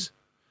 Velasquez.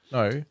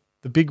 No,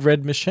 the Big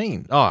Red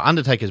Machine. Oh,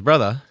 Undertaker's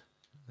brother.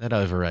 That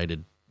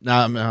overrated.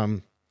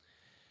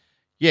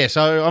 Yeah,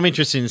 so I'm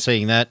interested in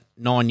seeing that.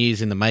 9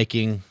 years in the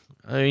making.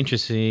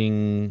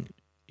 Interesting.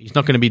 He's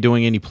not going to be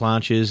doing any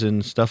planches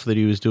and stuff that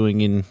he was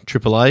doing in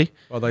AAA.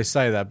 Well, they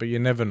say that, but you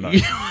never know.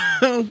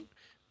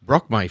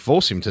 Brock may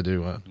force him to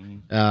do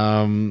one.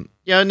 And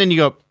then you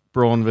got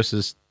Braun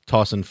versus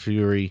Tyson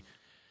Fury.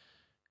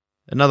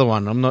 Another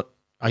one.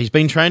 He's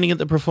been training at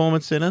the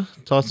Performance Center,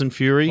 Tyson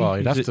Fury. Well,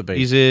 he'd have to be.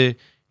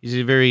 He's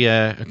a very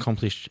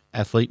accomplished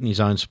athlete in his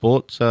own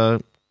sport.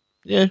 So,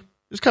 yeah,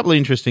 there's a couple of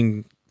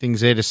interesting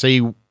things there to see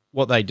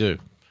what they do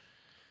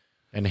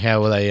and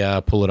how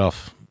they pull it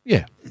off.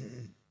 Yeah.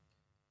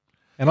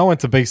 And I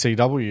went to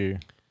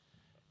BCW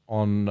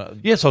on.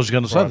 Yes, I was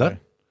going to say that.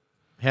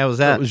 How was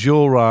that? That was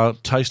your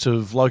taste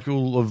of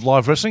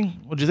live wrestling.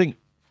 What do you think?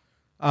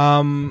 I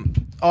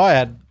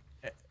had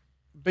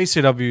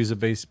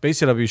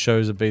BCW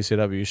shows are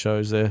BCW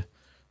shows.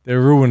 They're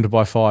ruined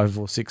by 5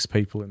 or 6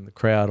 people in the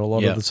crowd a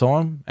lot of the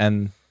time,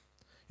 and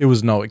it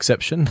was no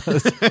exception.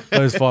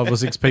 Those 5 or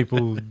 6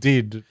 people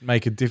did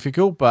make it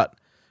difficult, but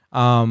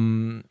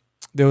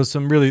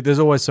there's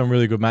always some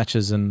really good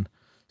matches, and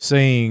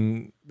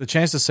seeing the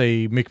chance to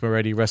see Mick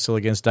Moretti wrestle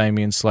against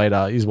Damian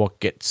Slater is what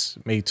gets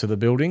me to the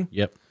building.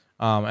 Yep.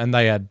 And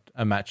they had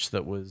a match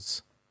that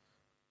was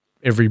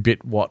every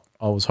bit what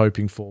I was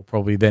hoping for,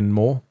 probably then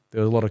more.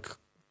 There was a lot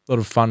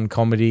of fun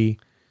comedy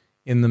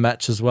in the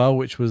match as well,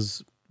 which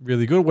was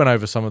really good. Went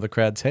over some of the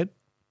crowd's head,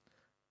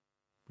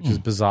 which is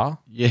bizarre.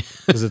 Yeah.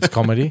 Because it's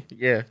comedy.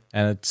 Yeah.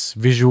 And it's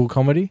visual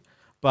comedy.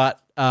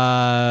 But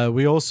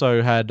we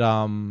also had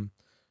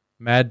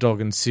Mad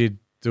Dog and Sid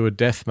do a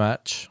death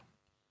match,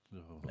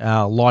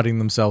 lighting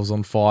themselves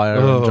on fire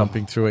and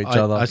jumping through each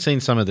other. I've seen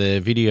some of the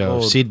video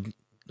of Sid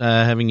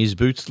having his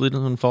boots lit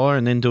on fire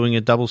and then doing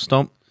a double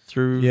stomp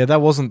through. Yeah,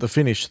 that wasn't the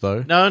finish,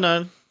 though.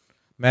 No.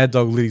 Mad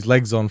Dog lit his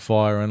legs on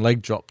fire and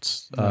leg dropped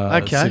Sid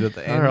at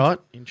the end. All right.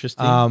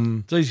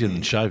 Interesting. It's easier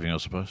than shaving, I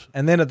suppose.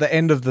 And then at the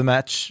end of the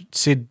match,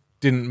 Sid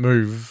didn't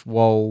move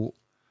while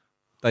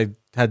they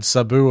had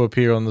Sabu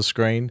appear on the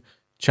screen,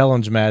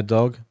 challenge Mad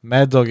Dog.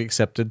 Mad Dog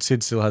accepted.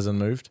 Sid still hasn't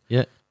moved.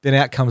 Yeah. Then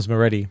out comes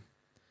Moretti.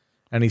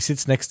 And he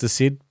sits next to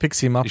Sid,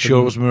 picks him up. You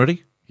sure it was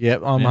Moretti? Yeah,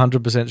 I'm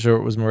 100% sure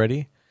it was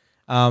Moretti.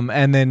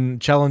 And then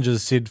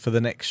challenges Sid for the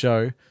next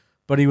show.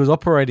 But he was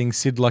operating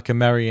Sid like a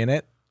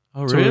marionette.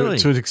 Oh, really?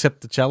 To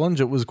accept the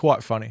challenge. It was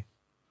quite funny.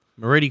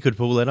 Moretti could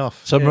pull that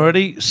off. So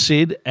Moretti,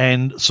 Sid,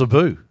 and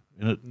Sabu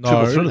in a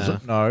triple threat, is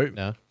it?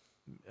 No.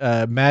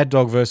 Mad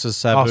Dog versus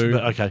Sabu.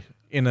 Okay.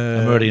 In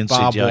a Moretti and Sid,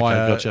 barbed yeah, okay,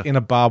 wire, gotcha. in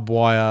a barbed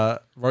wire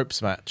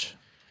ropes match.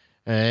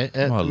 Mad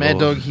Lord.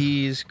 Dog,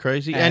 he is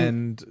crazy.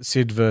 And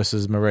Sid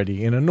versus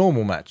Moretti in a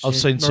normal match. I've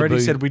seen Moretti Sabu-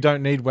 said we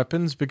don't need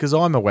weapons because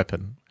I'm a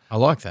weapon. I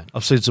like that.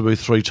 I've seen Sabu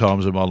 3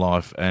 times in my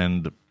life,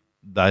 and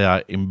they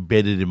are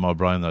embedded in my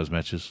brain, those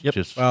matches. Yep.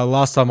 Just, Well,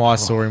 last time I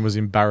saw him was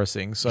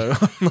embarrassing, so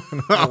I don't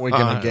know what we're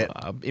going to get.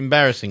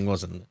 Embarrassing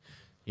wasn't,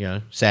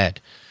 sad.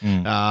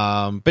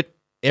 But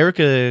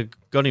Erica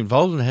got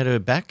involved and had her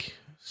back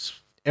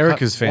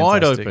Erica's cut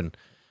wide fantastic. open.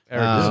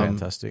 Erica's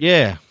fantastic.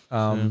 Yeah.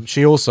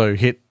 She also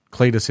hit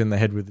Cletus in the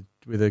head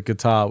with a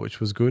guitar, which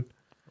was good.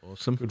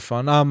 Awesome. Good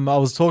fun. I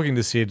was talking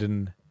to Sid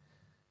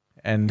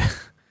and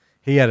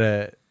he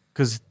had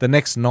because the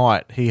next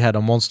night he had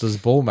a Monsters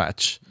Ball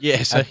match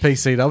at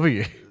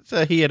PCW.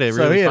 So he had a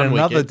really fun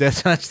another weekend.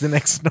 death match the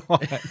next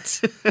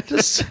night.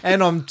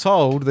 And I'm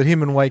told that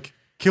him and Wake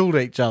killed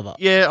each other.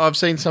 Yeah, I've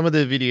seen some of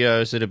the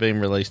videos that have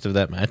been released of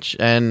that match,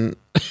 and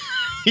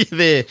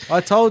there. I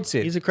told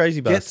Sid. He's a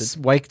crazy Gets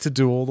bastard. Wake to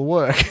do all the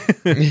work.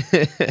 He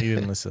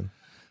didn't listen.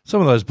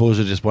 some of those boys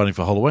are just waiting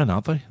for Halloween,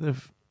 aren't they?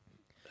 They've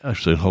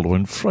actually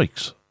Halloween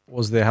freaks.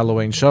 Was their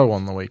Halloween show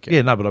on the weekend?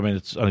 Yeah, no, but I mean,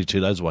 it's only 2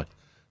 days away.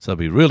 So they'll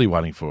be really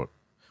waiting for it.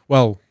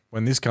 Well,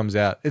 when this comes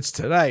out, it's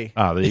today.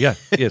 Ah, there you go.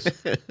 Yes.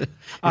 Is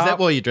that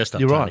why you dressed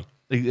up? You're Tony?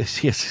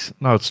 right. Yes.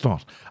 No, it's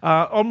not.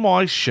 On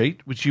my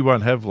sheet, which you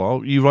won't have,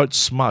 Lyle, you wrote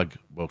Smug,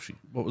 Welshie.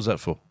 What was that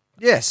for?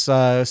 Yes,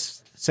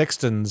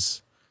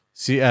 Sexton's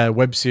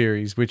web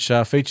series, which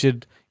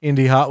featured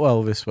Indy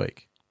Hartwell this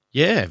week.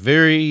 Yeah,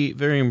 very,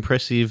 very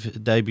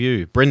impressive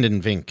debut.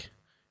 Brendan Vink.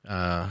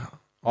 I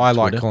like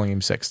Twitter. calling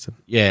him Sexton.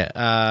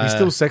 Yeah. He's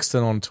still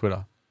Sexton on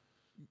Twitter.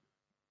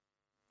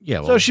 Yeah,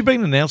 well, So has she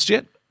been announced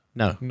yet?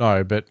 no.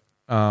 No, but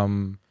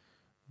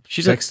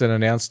Sexton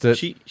announced it.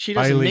 She doesn't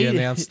Bailey need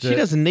announced She it.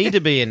 doesn't need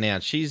to be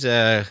announced. She's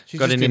got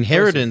just an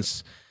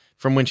inheritance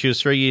from when she was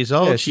 3 years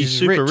old. Yeah, she's she's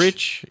super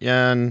rich. rich.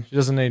 And She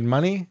doesn't need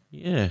money.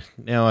 yeah,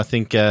 now I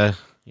think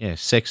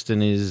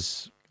Sexton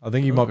is. I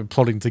think you might be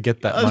plotting to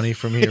get that money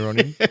from here on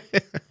in.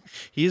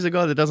 He's a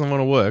guy that doesn't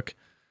want to work.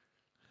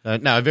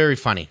 No, very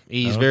funny.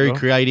 He's Oh, very right.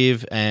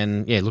 creative,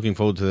 and looking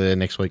forward to the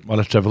next week. Might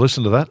have to have a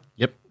listen to that.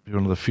 Yep. Be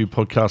one of the few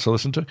podcasts I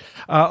listen to.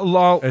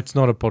 Lyle, It's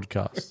not a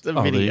podcast. It's a Oh,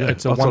 there you video. go.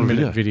 It's a I thought 1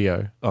 minute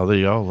video. Oh, there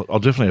you go. I'll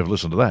definitely have a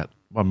listen to that.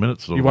 1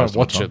 minute's not You a won't waste of my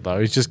watch time. it though.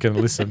 He's just going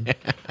to listen.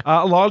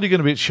 Lyle, you're going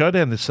to be at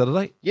Showdown this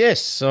Saturday.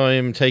 Yes, I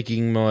am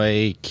taking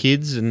my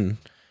kids, and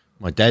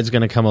my dad's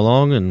going to come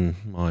along, and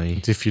my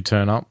It's if you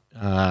turn up.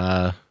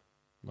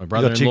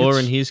 brother-in-law tickets?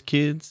 and his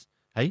kids.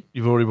 Hey,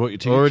 You've already bought your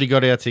tickets? already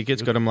got our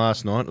tickets. Got them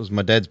last night. It was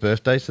my dad's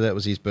birthday, so that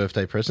was his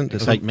birthday present to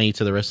take me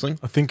to the wrestling.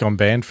 I think I'm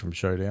banned from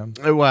Showdown.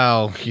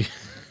 Well, you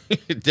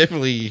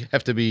definitely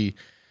have to be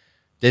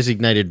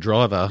designated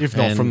driver, If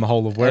not and- from the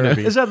whole of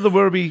Werribee. Is that the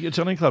Werribee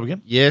Italian Club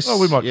again? Yes. Oh,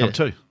 we might yeah. come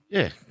too.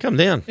 Yeah, come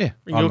down. Yeah.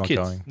 bring I'm your not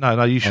kids. going.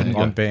 No, you shouldn't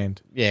I'm go.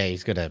 banned. Yeah,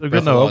 he's got a. We've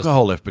got no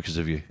alcohol left because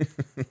of you.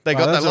 They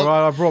got That's that. all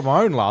right. I brought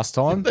my own last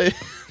time. They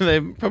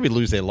probably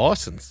lose their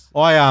license.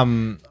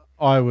 I'm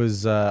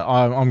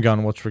going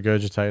to watch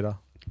Regurgitator.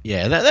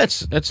 Yeah,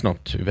 that's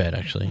not too bad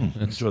actually.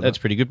 enjoyed That's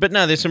pretty good. But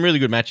no, there's some really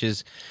good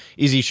matches.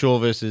 Izzy Shaw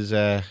versus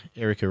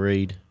Erica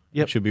Reed.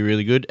 Yep. Should be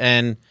really good.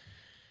 And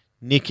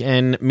Nick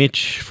and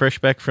Mitch, fresh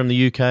back from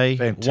the UK,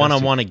 Fantastic.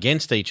 1-on-1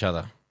 against each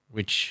other,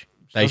 which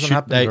Doesn't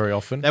happen very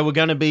often. They were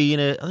going to be in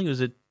a. I think it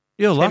was a.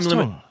 Yeah, last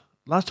limit.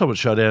 time at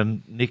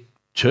Showdown, Nick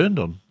turned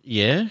on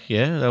Yeah,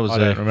 that was I a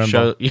don't remember.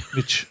 show.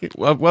 Mitch.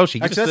 well, she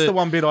gives Actually, that's the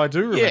one bit I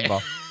do remember.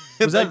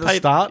 Was that at the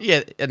start?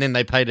 Yeah, and then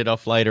they paid it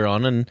off later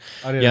on, and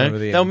I didn't remember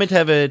the they were end. meant to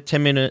have a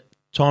 10-minute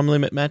time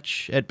limit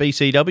match at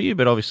BCW,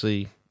 but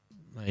obviously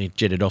they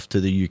jetted off to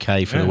the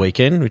UK for the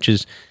weekend, which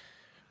is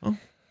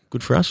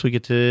good for us. We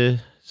get to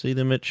see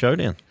them at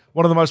Showdown.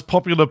 One of the most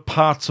popular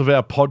parts of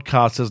our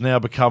podcast has now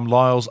become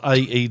Lyle's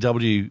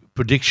AEW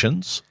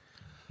predictions.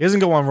 He hasn't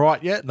got one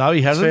right yet. No,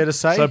 he hasn't. Fair to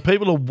say. So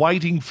people are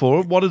waiting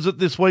for it. What is it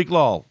this week,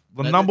 Lyle?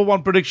 The number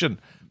one prediction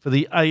for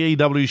the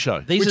AEW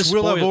show. These Which are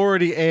will have spoil-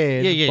 already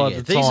aired by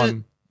the These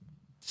time.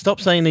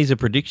 Stop saying these are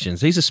predictions.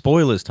 These are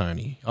spoilers,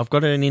 Tony. I've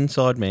got an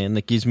inside man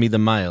that gives me the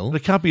mail.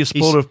 But it can't be a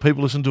spoiler if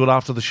people listen to it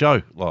after the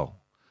show, Lyle.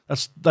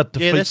 That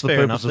defeats that's the fair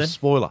purpose enough of then.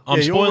 spoiler. I'm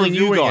Yeah, you're spoiling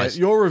you reviewing guys. it.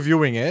 You're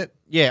reviewing it.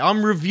 Yeah,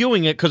 I'm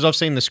reviewing it because I've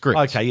seen the script.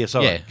 Okay, yes,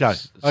 all right, go.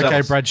 Okay,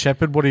 us. Brad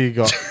Shepard, what do you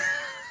got?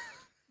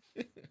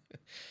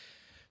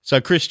 So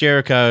Chris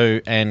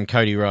Jericho and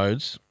Cody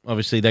Rhodes,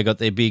 obviously they got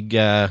their big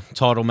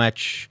title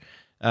match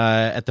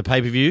at the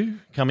pay-per-view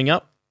coming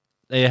up.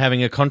 They're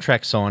having a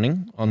contract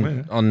signing on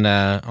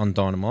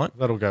Dynamite,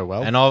 That'll go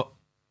well. and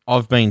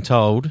I've been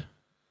told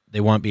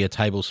there won't be a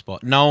table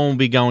spot. No one will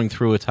be going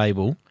through a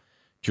table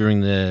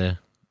during the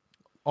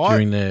No one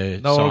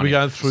will signing. be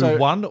going through So,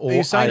 one or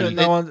he's saying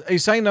a. that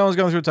he's saying no one's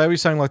going through a table.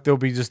 He's saying like they're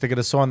going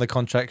to sign the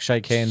contract,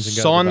 shake hands, and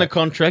go. Sign to the back.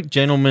 contract,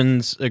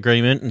 gentleman's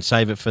agreement, and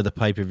save it for the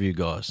pay-per-view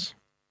guys.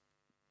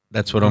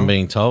 That's what I'm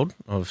being told.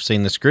 I've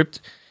seen the script.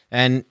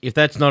 And if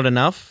that's not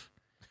enough,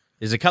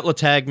 there's a couple of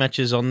tag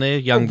matches on there.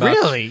 Young Bucks.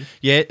 Really?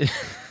 Yeah.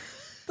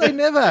 They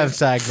never have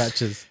tag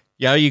matches.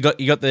 Yeah, you got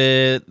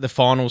the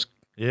finals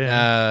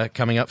Yeah.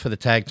 coming up for the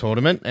tag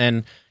tournament,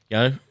 and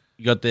you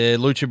got the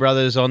Lucha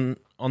Brothers on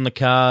the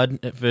card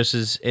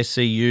versus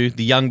SCU.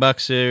 The Young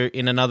Bucks are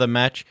in another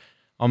match.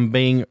 I'm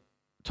being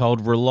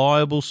told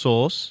reliable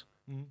source,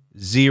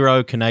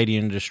 0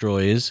 Canadian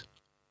destroyers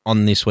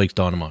on this week's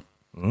Dynamite.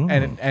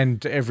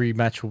 And every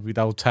match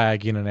they'll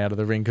tag in and out of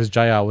the ring because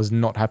JR was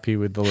not happy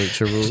with the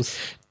lucha rules.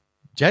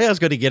 JR's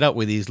got to get up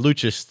with his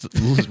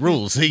lucha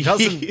rules. He He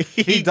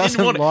doesn't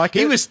didn't like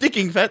He it. was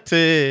sticking fat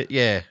to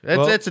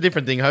that's a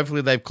different thing.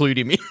 Hopefully they've clued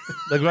him in.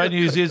 The great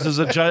news is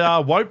that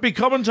JR won't be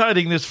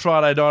commentating this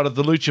Friday night at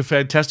the Lucha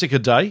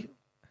Fantastica Day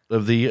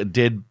of the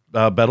Dead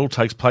battle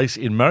takes place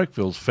in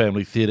Marrickville's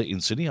Family Theatre in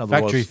Sydney.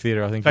 Factory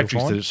Theatre, I think. Factory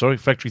you'll find. Theatre, sorry.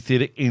 Factory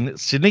Theatre in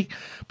Sydney.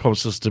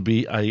 Promises to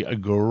be a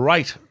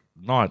great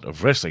night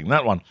of wrestling,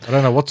 that one. I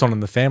don't know what's on in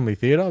the Family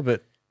Theatre,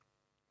 but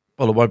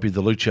Well, it won't be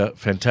the Lucha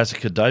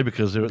Fantastica Day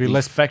because they're at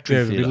the Factory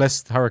there'll Theatre. be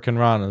less Hurricane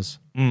Ranas.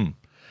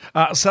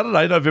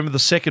 Saturday, November the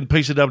 2nd,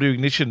 PCW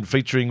Ignition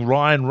featuring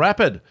Ryan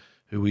Rapid,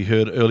 who we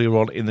heard earlier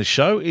on in the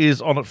show,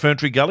 is on at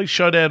Ferntree Gully.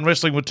 Showdown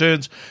Wrestling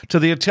returns to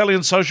the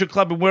Italian Social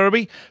Club in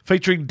Werribee,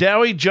 featuring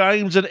Dowie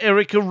James and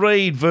Erica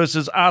Reed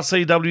versus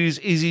RCW's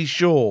Izzy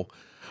Shaw.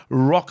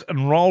 Rock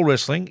and Roll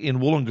Wrestling in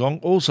Wollongong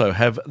also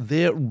have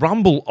their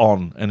Rumble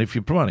on. And if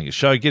you're promoting a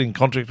show, get in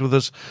contact with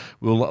us.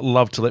 We'll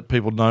love to let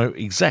people know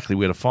exactly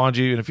where to find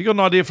you. And if you've got an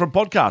idea for a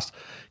podcast,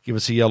 give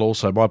us a yell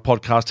also by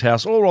Podcast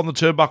House or on the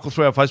Turnbuckle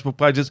through our Facebook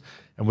pages,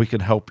 and we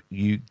can help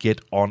you get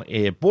on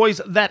air.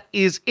 Boys, that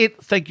is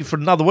it. Thank you for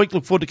another week.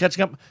 Look forward to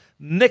catching up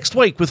next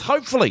week with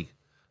hopefully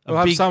a We'll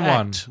have big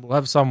someone. act. We'll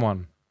have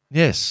someone.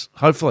 Yes,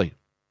 hopefully.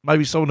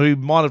 Maybe someone who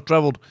might have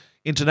travelled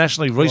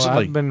internationally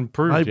recently. hasn't been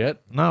proved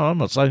yet. No, I'm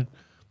not saying.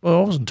 Well,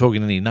 I wasn't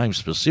talking any names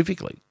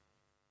specifically.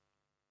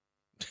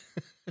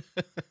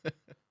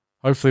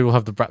 Hopefully we'll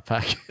have the Brat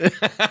Pack.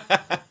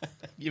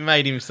 You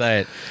made him say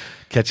it.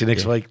 Catch you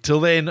next week.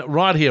 Till then,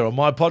 right here on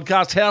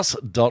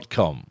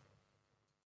mypodcasthouse.com.